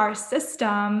through our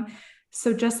system.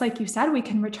 So just like you said, we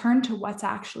can return to what's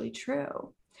actually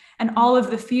true. And all of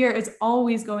the fear is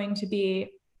always going to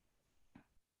be,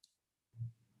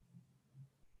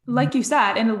 like you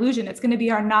said, an illusion. It's going to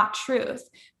be our not truth.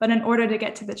 But in order to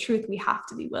get to the truth, we have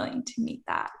to be willing to meet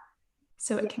that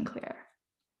so it can clear.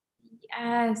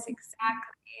 Yes,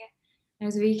 exactly.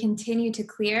 As we continue to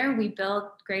clear, we build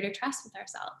greater trust with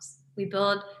ourselves. We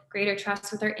build greater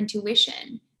trust with our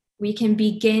intuition. We can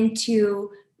begin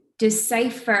to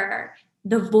decipher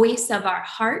the voice of our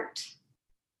heart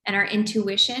and our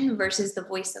intuition versus the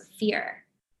voice of fear.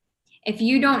 If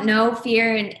you don't know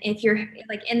fear, and if you're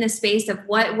like in the space of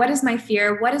what is my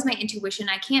fear, what is my intuition,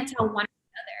 I can't tell one or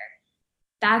the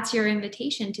other. That's your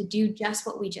invitation to do just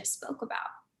what we just spoke about.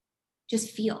 Just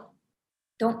feel.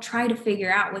 Don't try to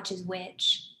figure out which is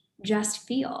which. Just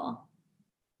feel.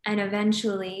 And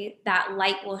eventually that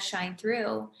light will shine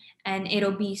through and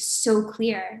it'll be so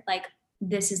clear, like,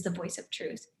 this is the voice of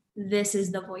truth. This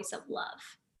is the voice of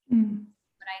love. What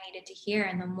I needed to hear.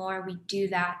 And the more we do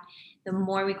that, the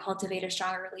more we cultivate a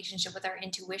stronger relationship with our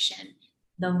intuition,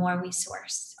 the more we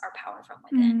source our power from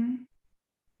within.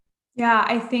 Yeah,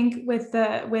 I think with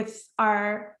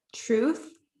our truth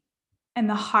and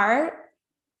the heart,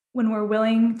 when we're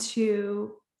willing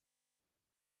to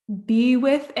be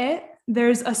with it,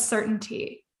 there's a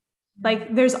certainty.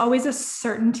 Like there's always a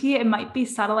certainty. It might be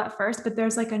subtle at first, but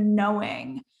there's like a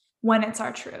knowing when it's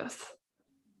our truth.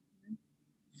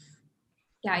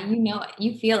 Yeah, you know it,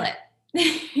 you feel it.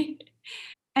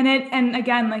 And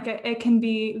again, like it can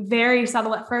be very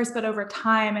subtle at first, but over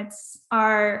time, it's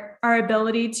our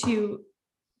ability to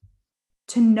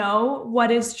know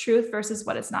what is truth versus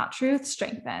what is not truth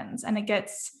strengthens, and it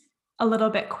gets a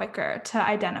little bit quicker to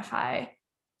identify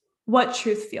what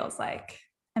truth feels like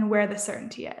and where the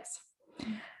certainty is.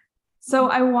 So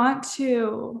I want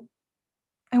to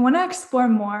explore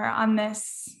more on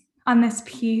this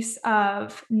piece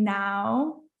of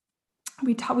now.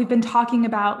 We've been talking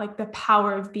about like the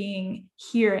power of being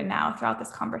here and now throughout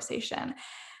this conversation.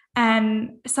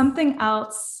 And something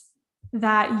else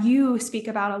that you speak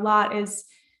about a lot is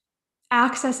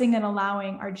accessing and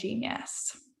allowing our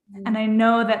genius. Mm-hmm. And I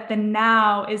know that the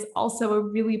now is also a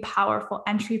really powerful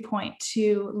entry point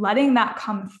to letting that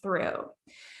come through.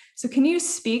 So can you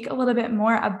speak a little bit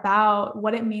more about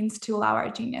what it means to allow our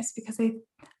genius? Because I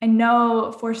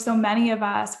know for so many of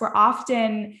us, we're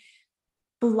often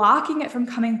blocking it from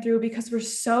coming through because we're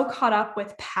so caught up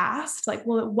with past, like,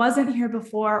 well, it wasn't here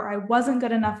before, or I wasn't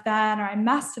good enough then, or I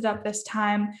messed it up this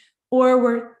time,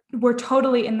 or we're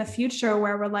totally in the future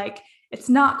where we're like, it's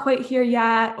not quite here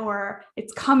yet, or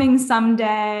it's coming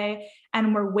someday,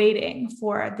 and we're waiting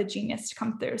for the genius to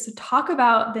come through. So talk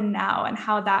about the now and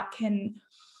how that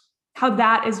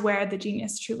is where the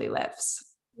genius truly lives.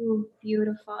 Ooh,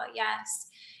 beautiful. Yes.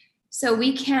 So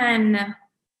we can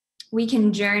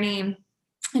journey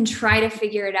and try to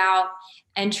figure it out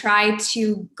and try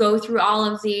to go through all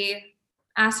of the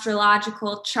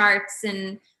astrological charts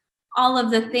and all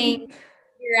of the things,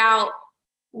 figure out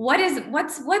what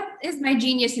is my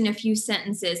genius in a few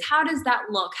sentences? How does that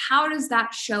look? How does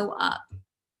that show up?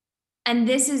 And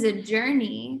this is a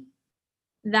journey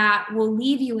that will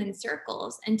leave you in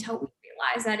circles until we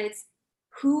realize that it's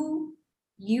who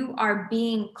you are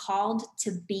being called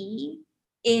to be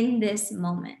in this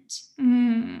moment.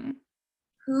 Mm.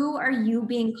 Who are you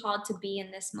being called to be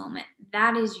in this moment?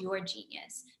 That is your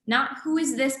genius. Not who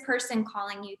is this person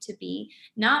calling you to be,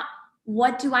 not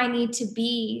what do I need to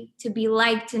be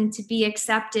liked and to be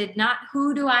accepted, not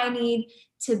who do I need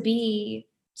to be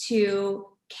to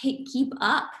keep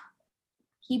up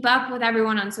with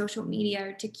everyone on social media,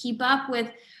 or to keep up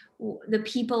with the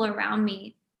people around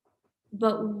me,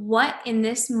 but what in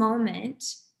this moment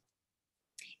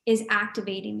is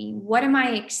activating me? What am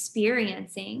I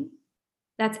experiencing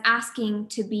that's asking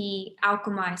to be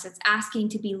alchemized, that's asking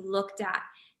to be looked at?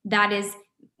 That is,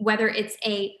 whether it's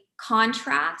a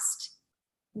contrast,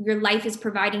 your life is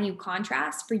providing you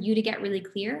contrast for you to get really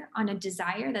clear on a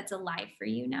desire that's alive for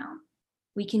you now.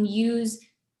 We can use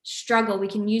struggle, we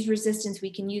can use resistance, we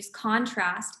can use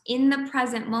contrast in the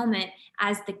present moment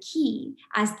as the key,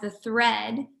 as the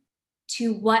thread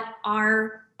to what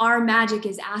our magic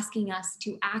is asking us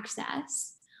to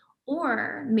access.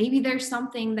 Or maybe there's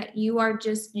something that you are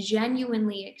just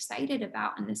genuinely excited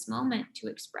about in this moment to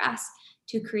express,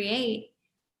 to create,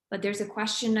 but there's a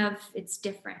question of it's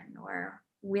different, or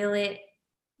will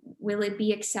it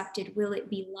be accepted? Will it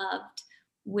be loved?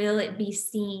 Will it be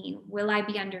seen? Will I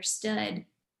be understood?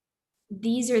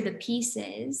 These are the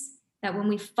pieces that when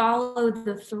we follow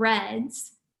the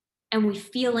threads and we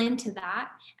feel into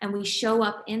that and we show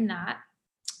up in that,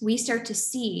 we start to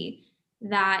see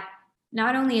that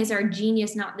not only is our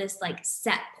genius not this like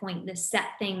set point, this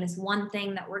set thing, this one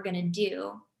thing that we're going to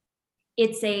do,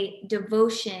 it's a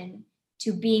devotion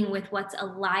to being with what's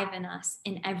alive in us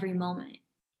in every moment.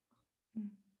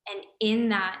 And in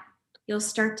that, you'll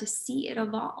start to see it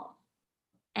evolve.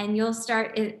 And you'll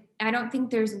start it. I don't think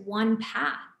there's one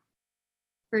path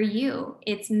for you.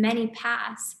 It's many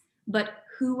paths, but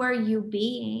who are you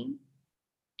being?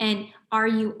 And are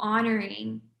you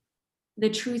honoring the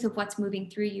truth of what's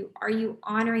moving through you? Are you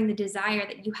honoring the desire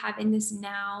that you have in this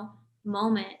now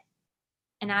moment?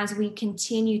 And as we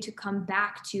continue to come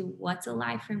back to what's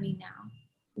alive for me now,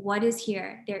 what is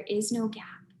here? There is no gap.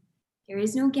 There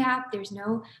is no gap. There's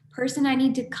no person I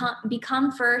need to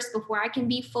become first before I can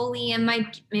be fully in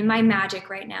my magic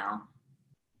right now.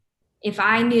 If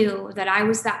I knew that I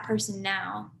was that person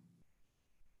now,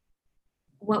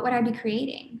 what would I be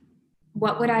creating?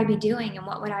 What would I be doing? And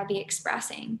what would I be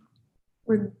expressing?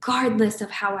 Regardless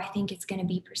of how I think it's going to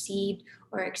be perceived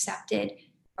or accepted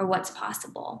or what's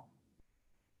possible.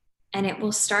 And it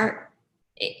will start,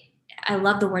 I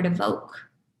love the word evoke.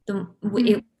 It will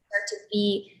start to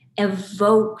be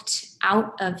evoked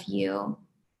out of you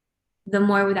the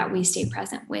more that we stay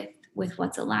present with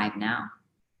what's alive now.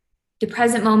 The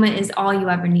present moment is all you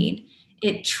ever need.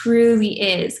 It truly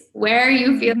is. Where are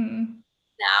you feeling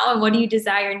Mm-hmm. now and what do you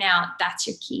desire now? That's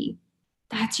your key.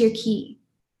 That's your key.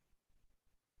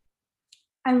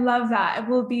 I love that. It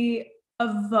will be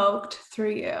evoked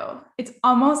through you. It's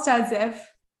almost as if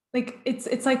like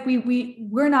it's like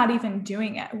we're not even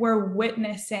doing it. We're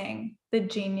witnessing the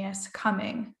genius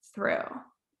coming through.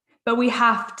 But we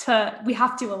have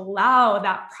to allow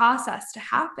that process to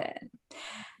happen.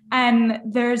 And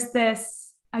there's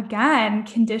this, again,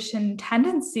 conditioned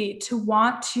tendency to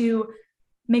want to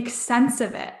make sense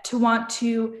of it, to want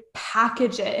to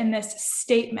package it in this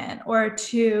statement or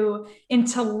to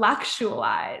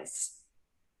intellectualize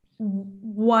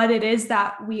what it is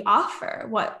that we offer,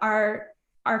 what our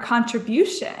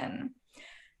contribution.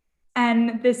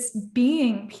 And this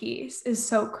being piece is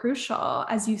so crucial,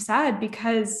 as you said,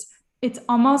 because it's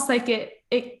almost like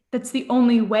that's the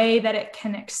only way that it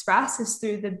can express is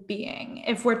through the being.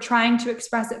 If we're trying to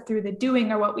express it through the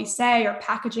doing or what we say or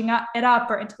packaging it up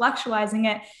or intellectualizing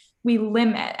it, we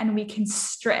limit and we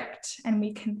constrict and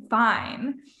we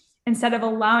confine instead of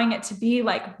allowing it to be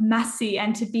like messy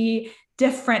and to be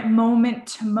different moment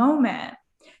to moment.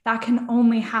 That can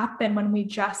only happen when we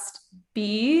just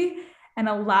be and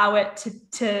allow it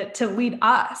to lead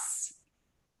us.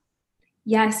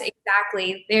 Yes,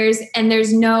 exactly.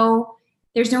 There's no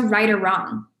right or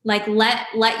wrong. Like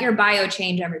let your bio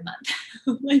change every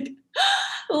month. Like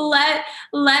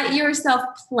let yourself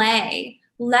play.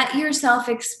 Let yourself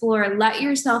explore. Let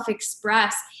yourself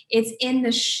express. It's in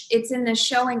the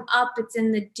showing up. It's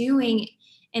in the doing,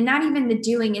 and not even the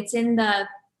doing. It's in the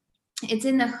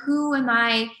who am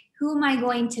I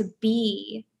going to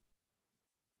be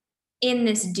in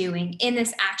this doing, in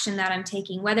this action that I'm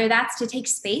taking, whether that's to take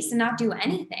space and not do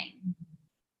anything,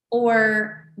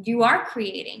 or you are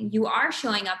creating, you are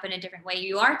showing up in a different way,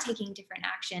 you are taking different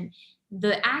action.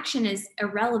 The action is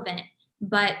irrelevant,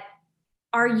 but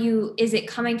is it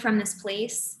coming from this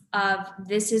place of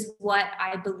this is what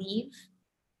I believe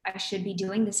I should be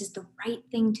doing, this is the right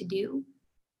thing to do?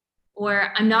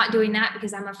 Or I'm not doing that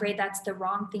because I'm afraid that's the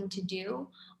wrong thing to do?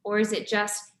 Or is it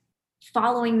just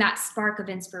following that spark of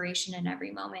inspiration in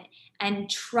every moment and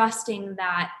trusting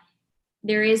that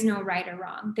there is no right or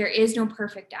wrong, there is no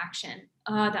perfect action?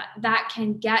 That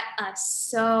can get us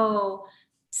so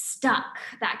stuck,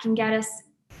 that can get us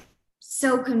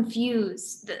so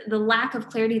confused. The lack of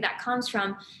clarity that comes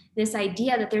from this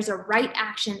idea that there's a right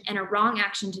action and a wrong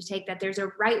action to take, that there's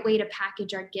a right way to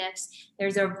package our gifts,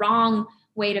 there's a wrong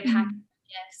way to package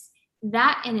our gifts.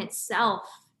 That in itself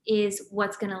is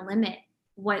what's going to limit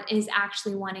what is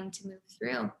actually wanting to move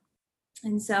through.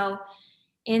 And so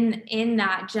in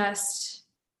that, just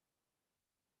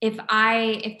if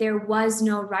there was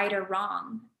no right or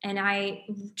wrong and I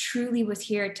truly was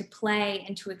here to play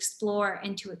and to explore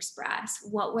and to express,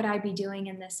 what would I be doing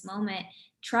in this moment?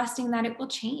 Trusting that it will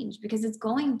change, because it's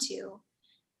going to.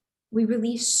 We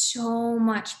release so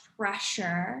much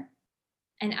pressure.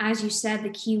 And as you said, the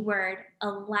key word,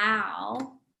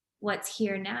 allow what's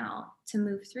here now to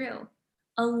move through.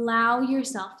 Allow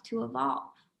yourself to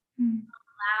evolve.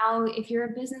 Allow, if you're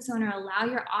a business owner, allow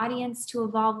your audience to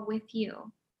evolve with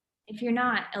you. If you're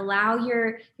not, allow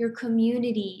your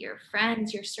community, your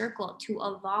friends, your circle to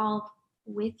evolve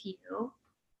with you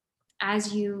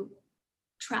as you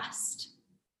trust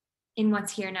in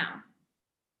what's here now.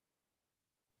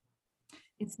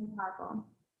 It's so powerful.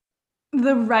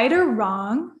 The right or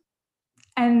wrong,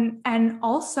 and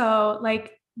also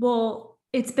like, well,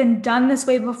 it's been done this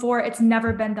way before, it's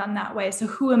never been done that way, so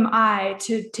who am I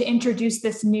to introduce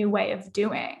this new way of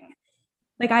doing?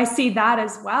 Like, I see that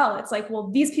as well. It's like, well,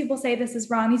 these people say this is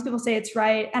wrong, these people say it's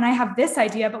right, and I have this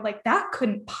idea, but like that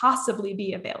couldn't possibly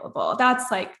be available. That's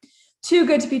like too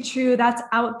good to be true. That's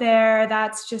out there.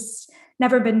 That's just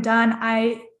never been done.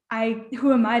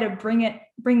 Who am I to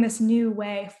bring this new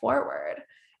way forward?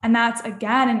 And that's,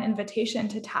 again, an invitation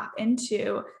to tap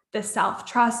into the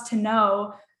self-trust, to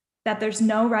know that there's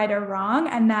no right or wrong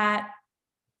and that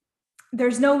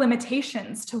there's no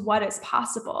limitations to what is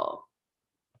possible.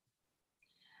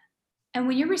 And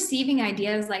when you're receiving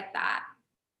ideas like that,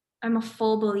 I'm a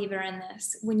full believer in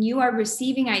this. When you are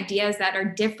receiving ideas that are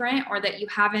different or that you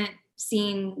haven't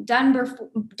seen done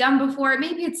before,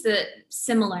 maybe it's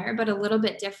similar, but a little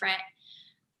bit different.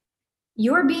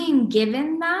 You're being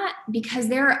given that because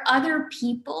there are other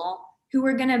people who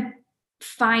are going to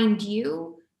find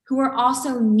you who are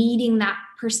also needing that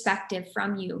perspective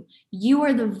from you. You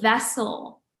are the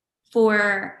vessel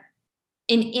for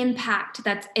an impact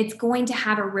it's going to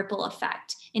have a ripple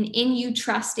effect. And in you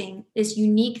trusting this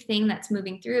unique thing that's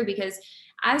moving through, because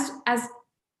as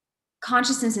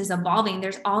consciousness is evolving,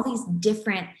 there's all these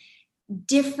different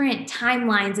different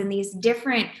timelines and these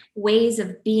different ways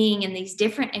of being and these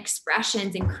different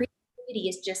expressions, and creativity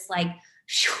is just like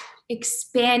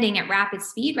expanding at rapid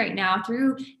speed right now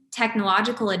through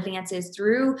technological advances,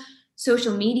 through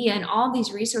social media and all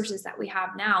these resources that we have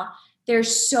now.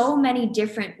 There's so many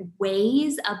different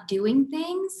ways of doing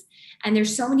things, and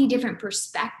there's so many different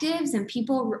perspectives, and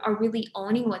people are really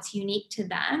owning what's unique to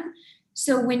them.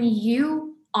 So when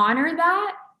you honor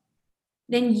that,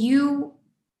 then you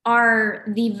are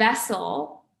the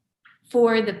vessel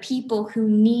for the people who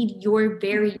need your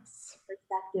very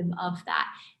perspective of that.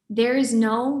 There is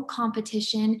no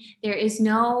competition. There is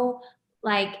no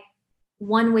like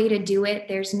one way to do it.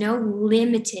 There's no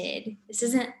limited. This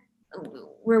isn't,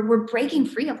 we're breaking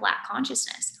free of lack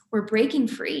consciousness. We're breaking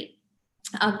free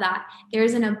of that.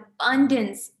 There's an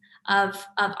abundance of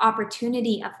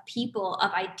opportunity, of people,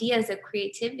 of ideas, of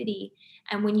creativity.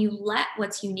 And when you let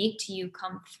what's unique to you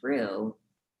come through,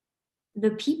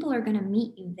 the people are going to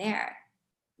meet you there.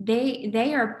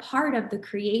 They are part of the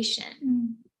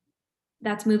creation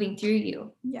that's moving through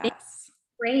you. Yes. They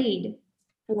prayed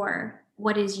for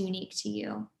what is unique to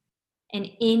you. And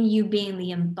in you being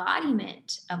the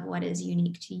embodiment of what is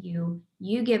unique to you,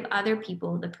 you give other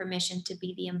people the permission to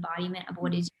be the embodiment of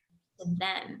what is unique to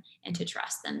them and to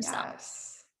trust themselves.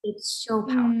 Yes. It's so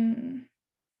powerful.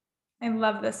 I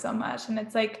love this so much. And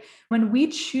it's like when we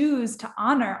choose to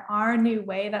honor our new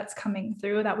way that's coming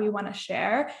through that we want to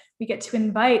share, we get to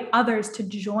invite others to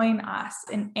join us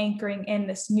in anchoring in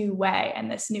this new way and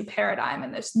this new paradigm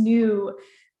and this new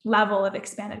level of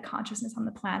expanded consciousness on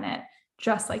the planet.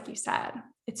 Just like you said,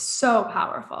 it's so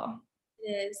powerful. It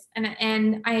is.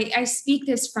 And I speak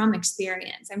this from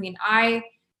experience. I mean, I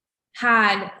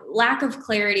had lack of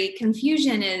clarity.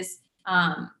 Confusion is,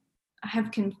 I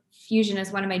have confusion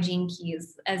as one of my gene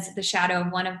keys, as the shadow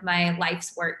of one of my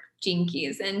life's work gene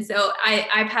keys. And so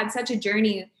I've had such a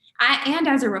journey, and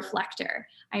as a reflector.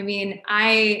 I mean,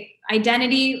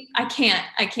 identity, I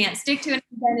can't stick to an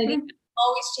identity. I'm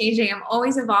always changing. I'm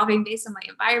always evolving based on my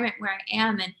environment where I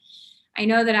am. And I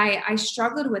know that I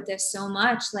struggled with this so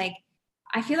much. Like,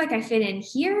 I feel like I fit in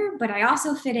here, but I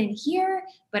also fit in here,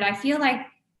 but I feel like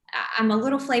I'm a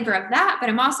little flavor of that, but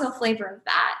I'm also a flavor of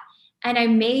that. And I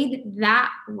made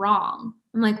that wrong.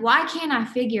 I'm like, why can't I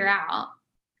figure out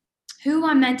who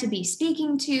I'm meant to be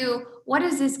speaking to? What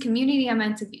is this community I'm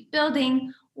meant to be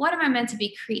building? What am I meant to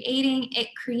be creating? It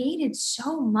created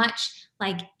so much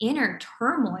like inner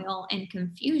turmoil and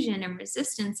confusion and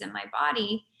resistance in my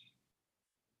body.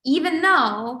 Even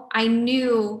though I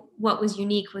knew what was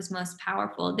unique was most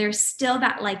powerful, there's still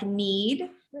that like need.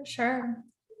 For sure.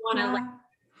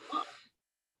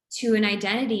 To an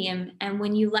identity. And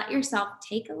when you let yourself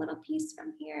take a little piece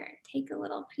from here, take a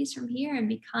little piece from here, and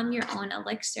become your own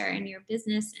elixir in your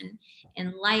business and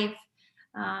in life,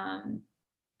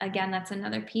 again, that's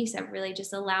another piece of really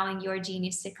just allowing your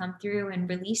genius to come through and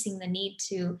releasing the need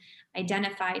to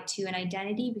identify to an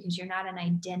identity, because you're not an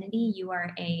identity. You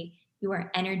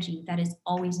are energy that is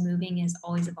always moving, is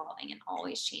always evolving, and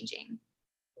always changing.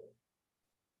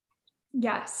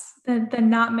 Yes. The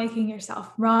not making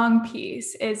yourself wrong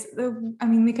piece is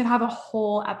we could have a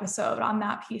whole episode on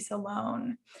that piece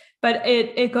alone, but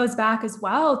it goes back as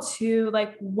well to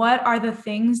like, what are the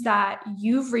things that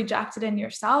you've rejected in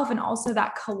yourself, and also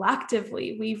that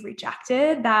collectively we've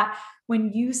rejected, that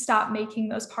when you stop making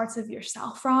those parts of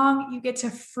yourself wrong, you get to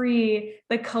free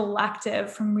the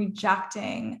collective from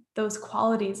rejecting those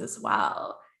qualities as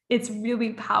well. It's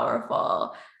really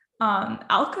powerful.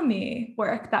 Alchemy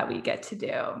work that we get to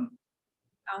do.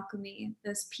 Alchemy,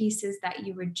 those pieces that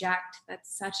you reject,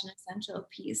 that's such an essential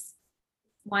piece.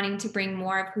 Wanting to bring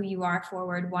more of who you are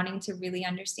forward, wanting to really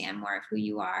understand more of who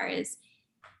you are, is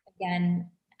again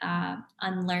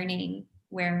unlearning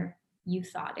where you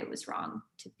thought it was wrong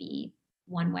to be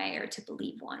one way, or to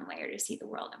believe one way, or to see the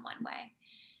world in one way.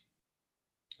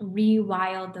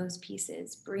 Rewild those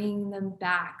pieces, bring them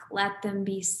back, let them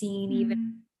be seen,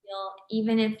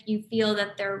 even if you feel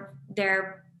that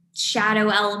they're shadow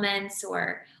elements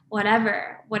or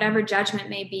whatever judgment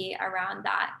may be around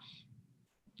that.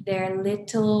 They're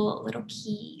little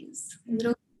keys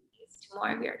to more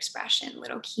of your expression,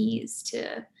 little keys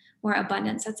to more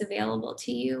abundance that's available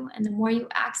to you. And the more you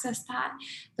access that,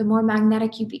 the more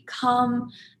magnetic you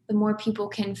become, the more people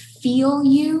can feel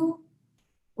you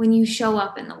when you show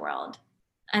up in the world.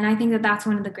 And I think that that's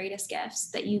one of the greatest gifts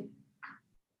that you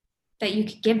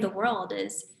could give the world,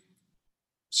 is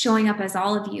showing up as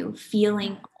all of you,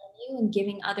 feeling all of you, and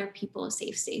giving other people a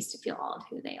safe space to feel all of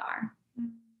who they are.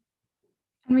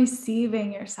 And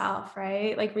receiving yourself,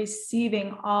 right? Like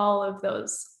receiving all of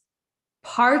those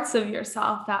parts of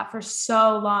yourself that for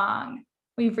so long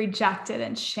we've rejected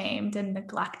and shamed and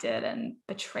neglected and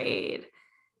betrayed.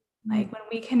 Like when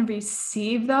we can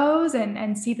receive those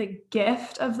and see the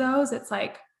gift of those, it's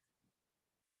like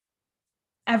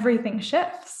everything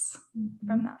shifts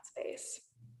from that space.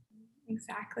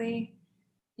 Exactly.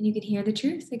 And you can hear the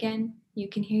truth again. You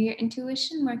can hear your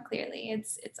intuition more clearly.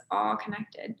 It's all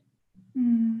connected.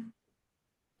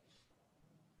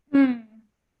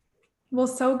 Well,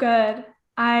 so good.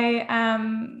 I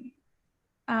am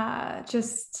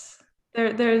just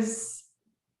there's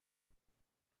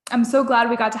I'm so glad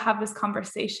we got to have this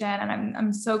conversation, and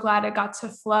I'm so glad it got to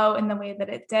flow in the way that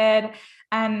it did.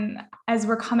 And as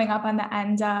we're coming up on the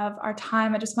end of our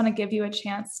time, I just want to give you a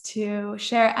chance to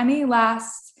share any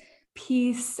last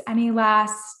piece, any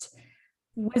last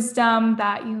wisdom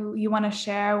that you want to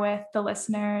share with the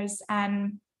listeners,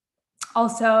 and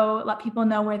also let people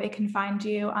know where they can find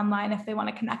you online if they want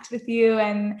to connect with you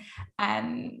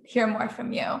and hear more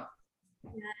from you.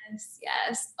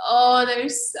 Yes. Oh,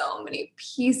 there's so many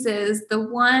pieces. The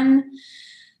one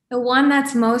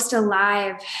that's most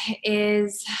alive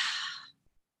is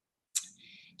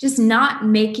just not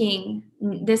making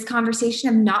this conversation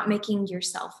of not making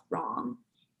yourself wrong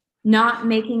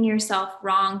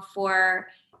for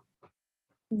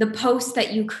the post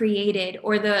that you created,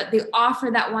 or the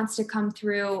offer that wants to come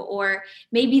through, or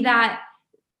maybe that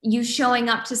you showing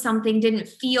up to something didn't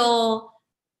feel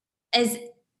as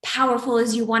powerful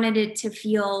as you wanted it to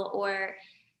feel, or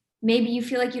maybe you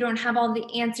feel like you don't have all the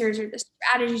answers or the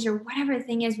strategies or whatever the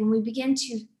thing is. When we begin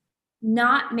to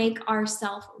not make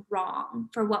ourselves wrong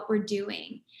for what we're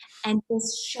doing and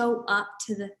just show up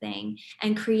to the thing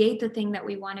and create the thing that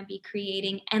we want to be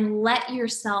creating, and let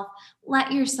yourself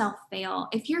fail.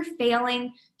 If you're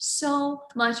failing, so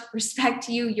much respect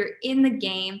to you. You're in the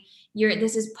game.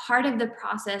 This is part of the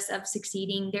process of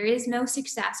succeeding. There is no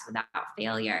success without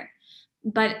failure.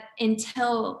 But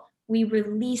until we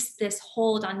release this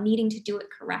hold on needing to do it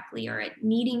correctly, or it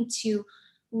needing to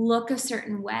look a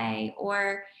certain way,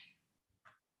 or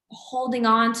holding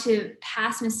on to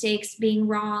past mistakes being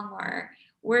wrong, or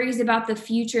worries about the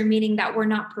future, meaning that we're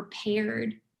not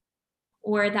prepared,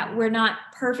 or that we're not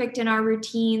perfect in our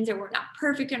routines, or we're not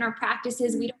perfect in our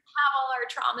practices, we don't have all our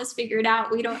traumas figured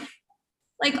out, we don't,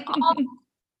 like, all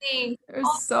things.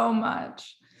 There's so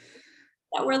much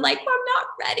that we're like, I'm not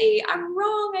ready, I'm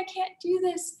wrong, I can't do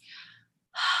this.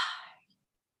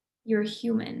 You're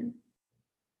human.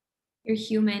 You're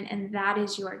human, and that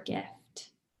is your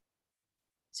gift.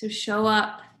 So show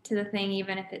up to the thing,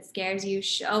 even if it scares you.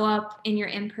 Show up in your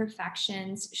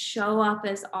imperfections. Show up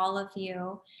as all of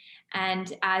you.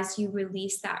 And as you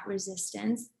release that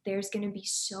resistance, there's going to be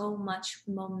so much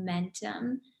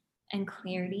momentum and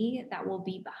clarity that will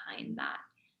be behind that.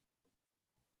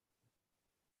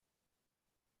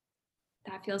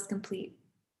 That feels complete.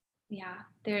 Yeah,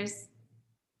 there's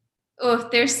so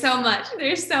much.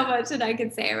 There's so much that I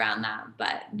could say around that,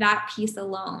 but that piece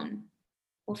alone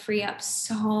will free up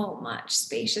so much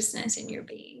spaciousness in your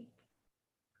being.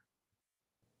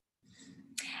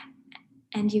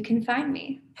 And you can find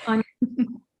me on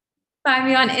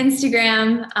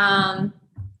Instagram. I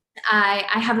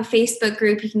have a Facebook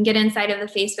group. You can get inside of the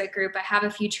Facebook group. I have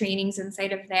a few trainings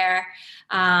inside of there.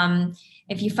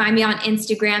 If you find me on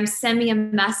Instagram, send me a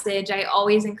message. I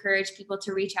always encourage people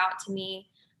to reach out to me.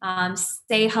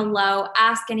 Say hello,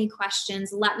 ask any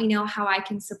questions, let me know how I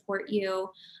can support you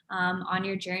on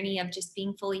your journey of just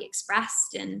being fully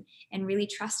expressed and really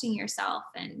trusting yourself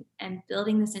and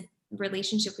building this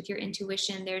relationship with your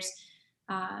intuition. There's,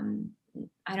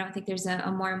 I don't think there's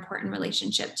a more important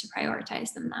relationship to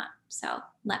prioritize than that. So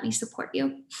let me support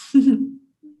you.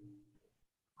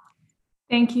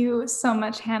 Thank you so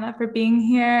much, Hannah, for being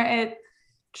here. It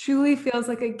truly feels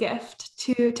like a gift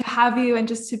to have you, and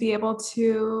just to be able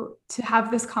to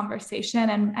have this conversation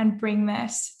and bring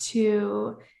this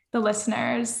to the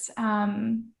listeners.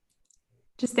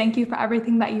 Just thank you for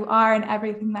everything that you are and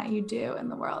everything that you do in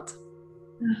the world.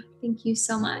 Thank you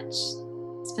so much.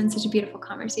 It's been such a beautiful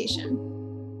conversation.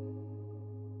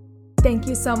 Thank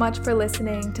you so much for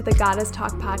listening to the Goddess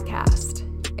Talk podcast.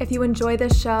 If you enjoy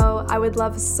this show, I would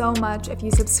love so much if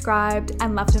you subscribed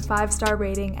and left a 5-star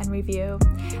rating and review.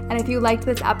 And if you liked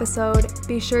this episode,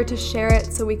 be sure to share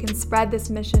it so we can spread this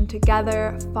mission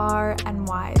together far and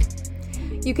wide.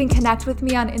 You can connect with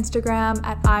me on Instagram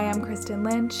at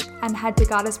 @IamKristenLynch, and head to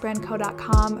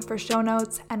goddessbrandco.com for show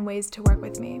notes and ways to work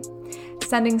with me.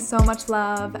 Sending so much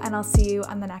love, and I'll see you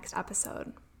on the next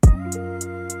episode.